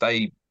Zurich.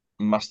 They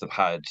must have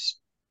had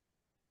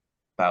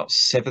about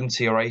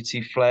 70 or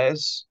 80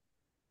 flares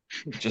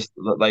just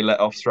that they let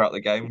off throughout the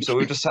game. So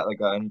we just sat there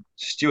going,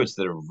 stewards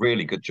did a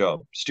really good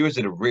job. Stewards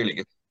did a really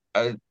good.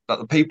 Like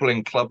the people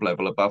in club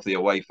level above the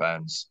away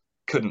fans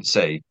couldn't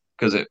see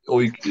because it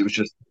was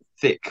just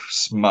thick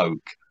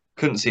smoke.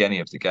 Couldn't see any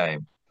of the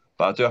game.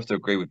 But I do have to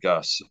agree with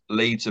Gus.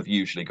 Leeds have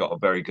usually got a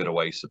very good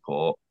away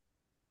support.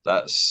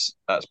 That's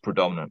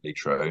predominantly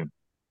true.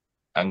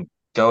 And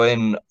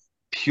going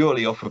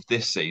purely off of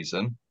this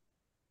season,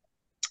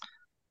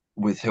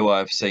 with who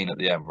I've seen at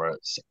the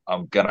Emirates,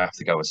 I'm gonna have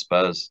to go with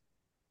Spurs.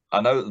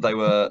 I know that they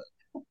were,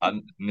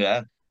 and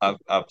yeah,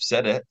 I've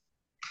said it.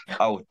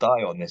 I will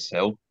die on this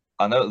hill.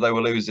 I know that they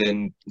were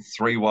losing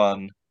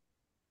 3-1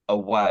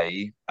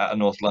 away at a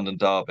North London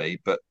derby,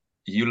 but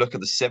you look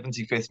at the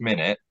 75th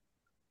minute,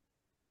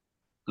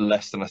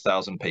 less than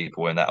 1,000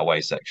 people in that away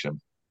section.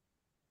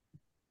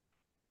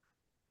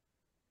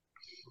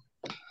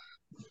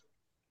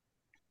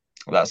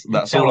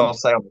 That's all I'll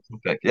say on the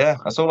topic. Yeah,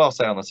 that's all I'll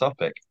say on the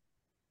topic.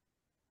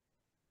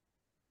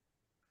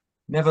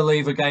 Never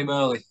leave a game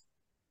early.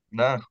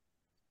 No.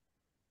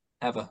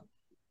 Ever.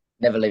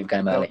 Never leave a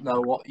game early. Don't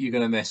know what you're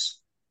going to miss.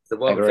 The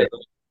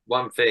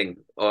one thing,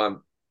 when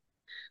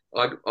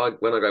I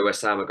go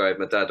West Ham, I go with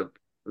my dad,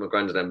 my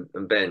granddad,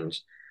 and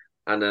Benj,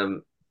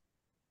 and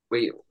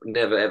we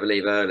never ever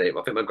leave early.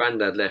 I think my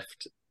granddad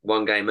left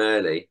one game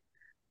early,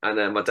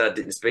 and my dad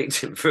didn't speak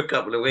to him for a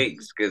couple of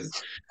weeks because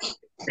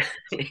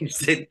he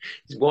said,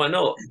 "Why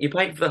not? You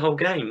paid for the whole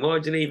game. Why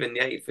would you leave in the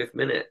 85th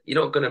minute? You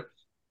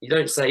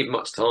don't save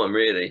much time,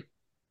 really.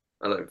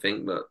 I don't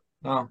think, but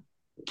no."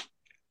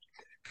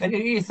 And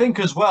you think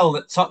as well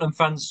that Tottenham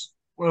fans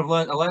would have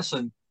learnt a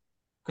lesson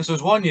because there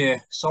was one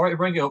year. Sorry to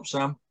bring it up,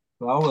 Sam,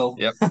 but I will.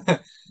 Yep.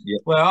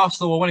 Where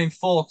Arsenal were winning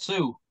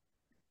 4-2.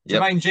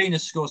 Yep. Jermaine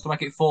Genius scores to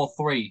make it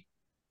 4-3.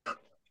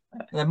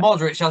 And then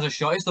Modric has a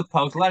shot. It's the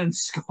post. Lennon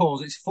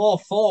scores. It's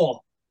 4-4.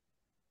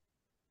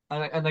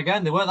 And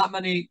again, there weren't that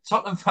many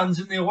Tottenham fans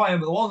in the away,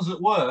 but the ones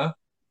that were,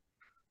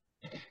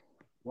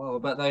 well, I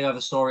bet they have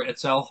a story to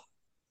tell.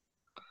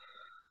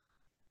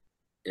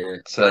 Yeah.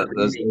 So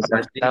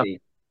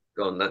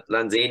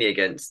Lanzini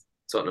against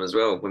Tottenham as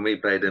well when we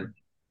played him.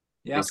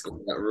 Yeah. He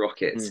scored that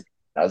rocket.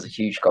 That was a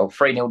huge goal.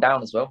 3-0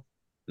 down as well.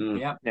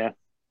 Yeah.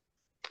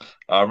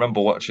 I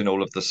remember watching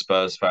all of the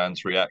Spurs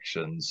fans'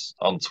 reactions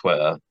on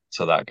Twitter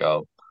to that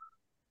goal.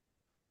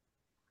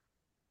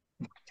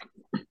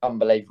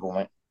 Unbelievable,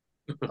 mate.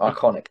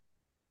 Iconic.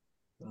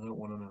 I don't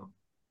want to know.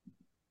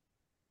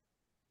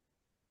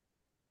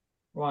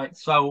 Right,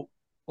 so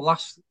we'll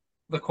ask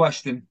the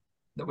question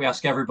that we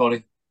ask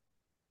everybody.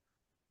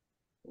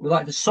 We'd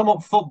like to sum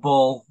up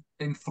football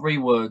in 3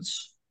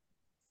 words.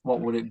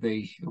 What would it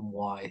be and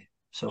why?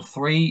 So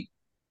 3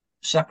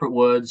 separate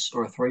words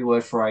or a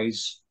 3-word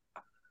phrase.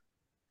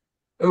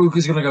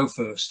 Who's going to go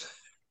first?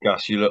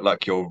 Gus, you look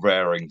like you're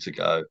raring to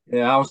go.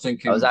 Yeah, I was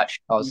thinking. I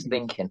was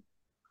thinking.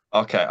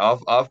 Okay,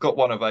 I've got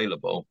one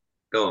available.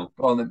 Go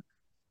on then.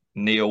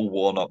 Neil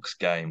Warnock's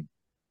game.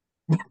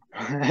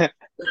 I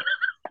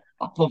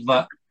love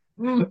that.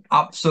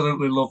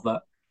 Absolutely love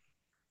that.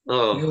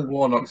 Oh. Neil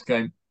Warnock's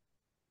game.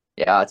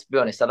 Yeah, to be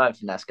honest, I don't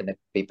think that's going to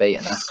be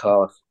beaten. That's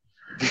class.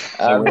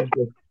 So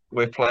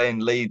we're playing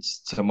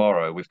Leeds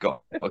tomorrow. We've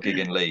got a gig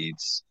in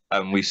Leeds,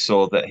 and we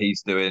saw that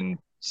he's doing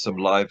some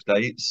live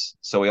dates.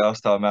 So we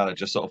asked our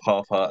manager sort of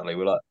half-heartedly,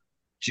 we're like,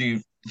 do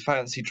you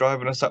fancy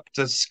driving us up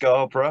to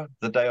Scarborough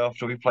the day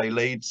after we play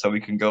Leeds so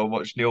we can go and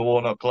watch Neil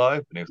Warnock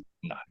live? And he was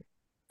no.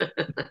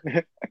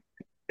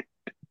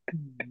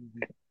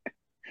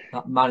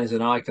 That man is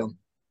an icon.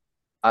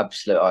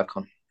 Absolute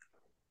icon.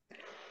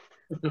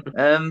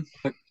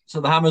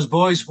 So the Hammers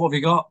boys, what have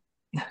you got?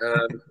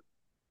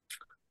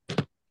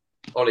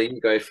 Ollie,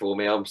 you go for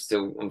me. I'm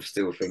still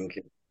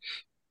thinking.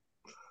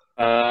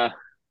 I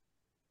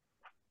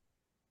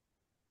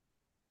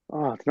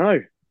don't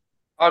know.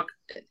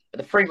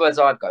 The 3 words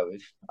I'd go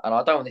with, and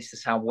I don't want this to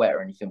sound wet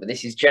or anything, but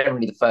this is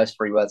generally the first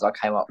 3 words I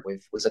came up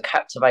with, was a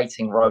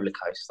captivating roller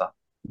coaster.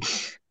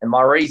 And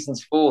my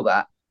reasons for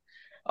that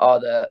are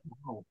that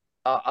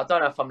I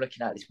don't know if I'm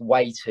looking at this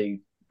way too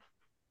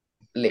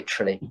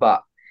literally,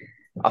 but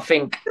I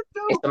think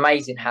it's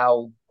amazing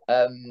how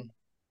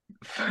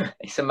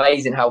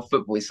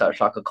football is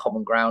such like a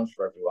common ground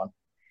for everyone.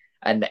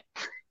 And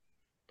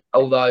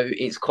although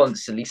it's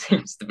constantly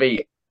seems to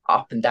be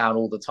up and down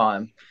all the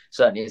time,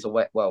 certainly as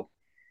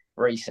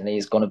recently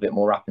has gone a bit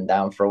more up and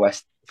down for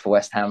West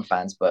Ham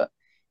fans, but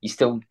you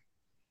still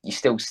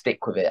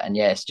stick with it, and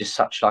yeah, it's just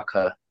such like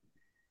a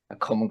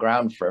common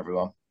ground for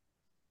everyone.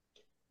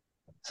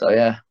 So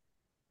yeah,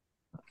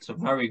 it's a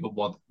very good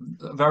one,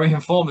 a very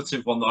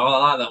informative one though.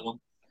 I like that one.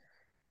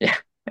 Yeah.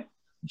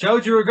 Joe,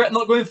 do you regret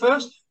not going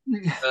first?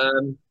 Yeah,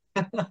 I'm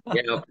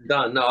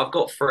done. No, I've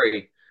got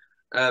three.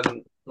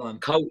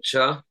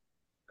 Culture.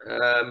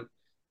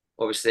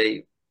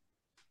 Obviously,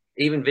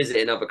 even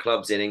visiting other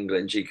clubs in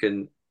England,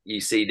 you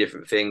see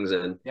different things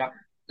and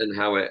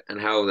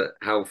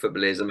how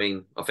football is. I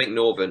mean, I think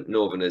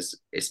Northerners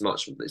it's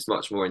much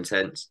more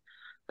intense.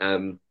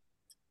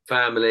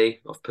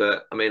 Family,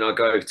 I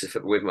go to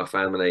football with my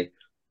family,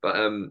 but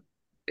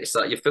it's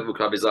like your football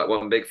club is like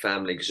one big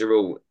family because you're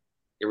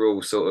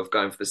all sort of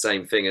going for the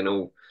same thing and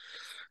all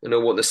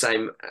want the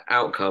same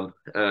outcome.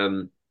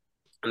 And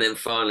then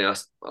finally,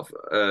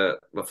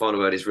 my final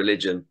word is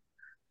religion.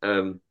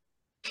 I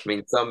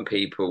mean, some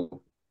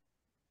people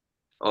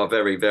are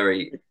very,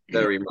 very,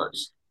 very much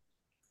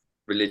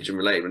religion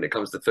related when it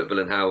comes to football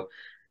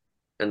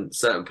and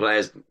certain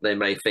players they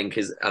may think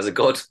as a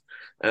god.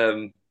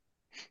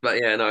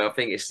 But yeah, no, I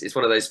think it's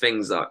one of those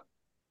things that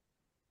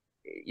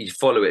you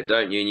follow it,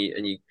 don't you?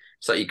 And you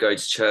it's like you go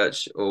to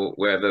church or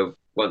wherever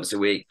once a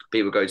week.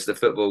 People go to the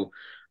football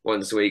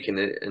once a week,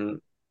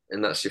 and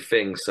that's your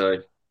thing. So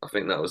I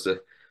think that was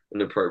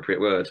an appropriate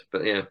word.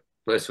 But yeah,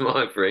 those are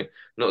my three.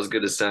 Not as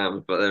good as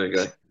Sam, but there we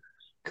go.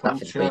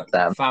 Culture,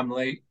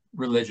 family,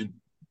 religion.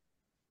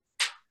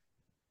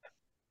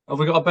 Have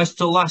we got our best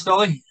till last,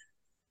 Ollie?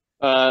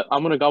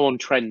 I'm going to go on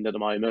trend at the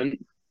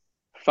moment.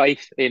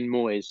 Faith in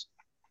Moyes.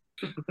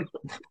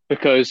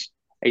 Because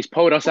he's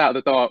pulled us out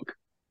of the dark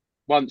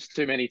once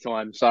too many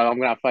times. So I'm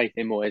going to have faith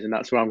in Moyes, and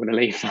that's where I'm going to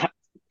leave that.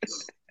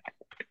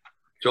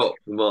 Drop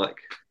the mic.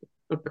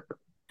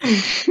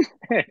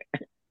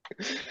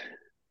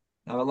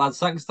 Lads,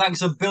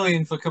 thanks a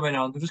billion for coming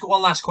on. We've just got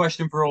one last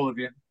question for all of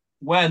you.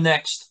 Where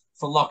next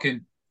for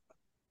Locking?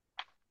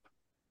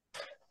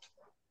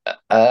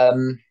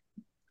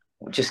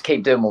 Just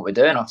keep doing what we're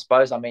doing, I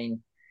suppose. I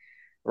mean,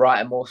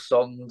 writing more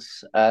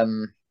songs,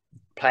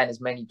 playing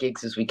as many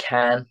gigs as we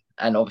can,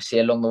 and obviously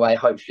along the way,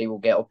 hopefully we'll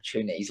get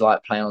opportunities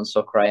like playing on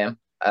Soccer AM.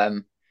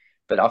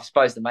 But I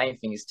suppose the main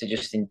thing is to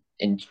just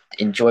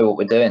enjoy what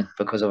we're doing,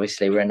 because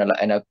obviously we're in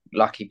a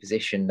lucky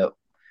position that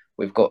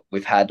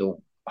we've had, or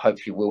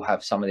hopefully we'll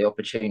have some of the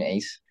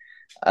opportunities.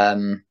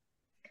 And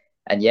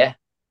yeah,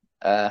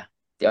 the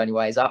only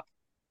way is up.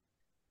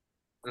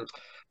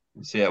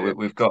 So yeah,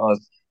 we've got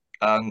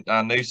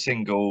our new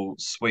single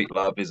 "Sweet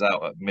Love" is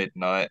out at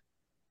midnight,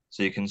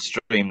 so you can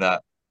stream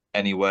that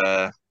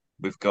anywhere.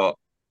 We've got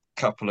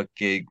a couple of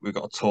gigs. We've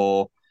got a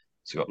tour.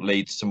 So we've got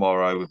Leeds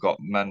tomorrow. We've got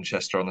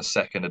Manchester on the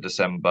 2nd of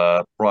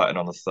December, Brighton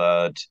on the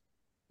 3rd,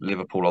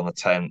 Liverpool on the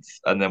 10th,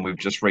 and then we've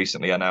just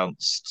recently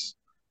announced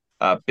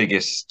our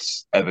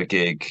biggest ever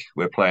gig.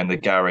 We're playing the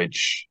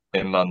Garage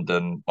in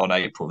London on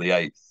April the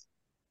 8th,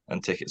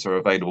 and tickets are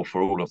available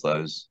for all of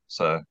those.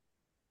 So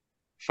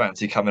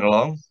fancy coming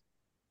along?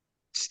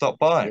 Stop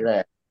by.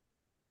 Yeah.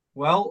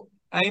 Well,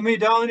 Amy,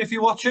 darling, if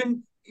you're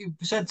watching, you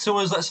said to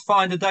us, let's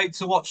find a date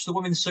to watch the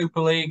Women's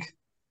Super League.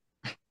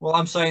 Well,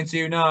 I'm saying to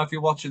you now, if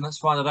you're watching, let's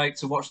find a date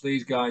to watch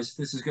these guys.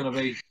 This is going to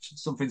be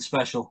something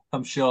special,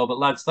 I'm sure. But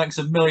lads, thanks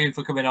a million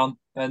for coming on.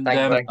 And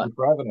thank you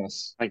for having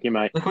us. Thank you,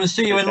 mate. Look, we'll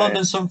see you in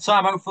London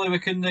sometime. Hopefully, we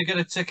can get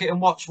a ticket and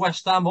watch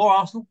West Ham or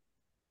Arsenal.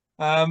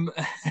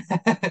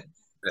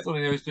 It's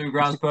only those two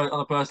grounds on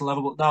a personal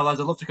level. But no, lads,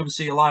 I'd love to come and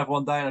see you live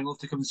one day, and I'd love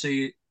to come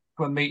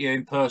and meet you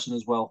in person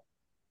as well.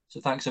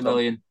 So thanks a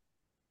million.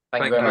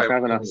 Thank you very much for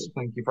having us.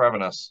 Thank you for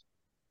having us.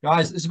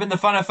 Guys, this has been the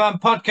Fan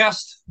FM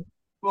podcast.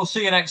 We'll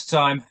see you next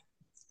time.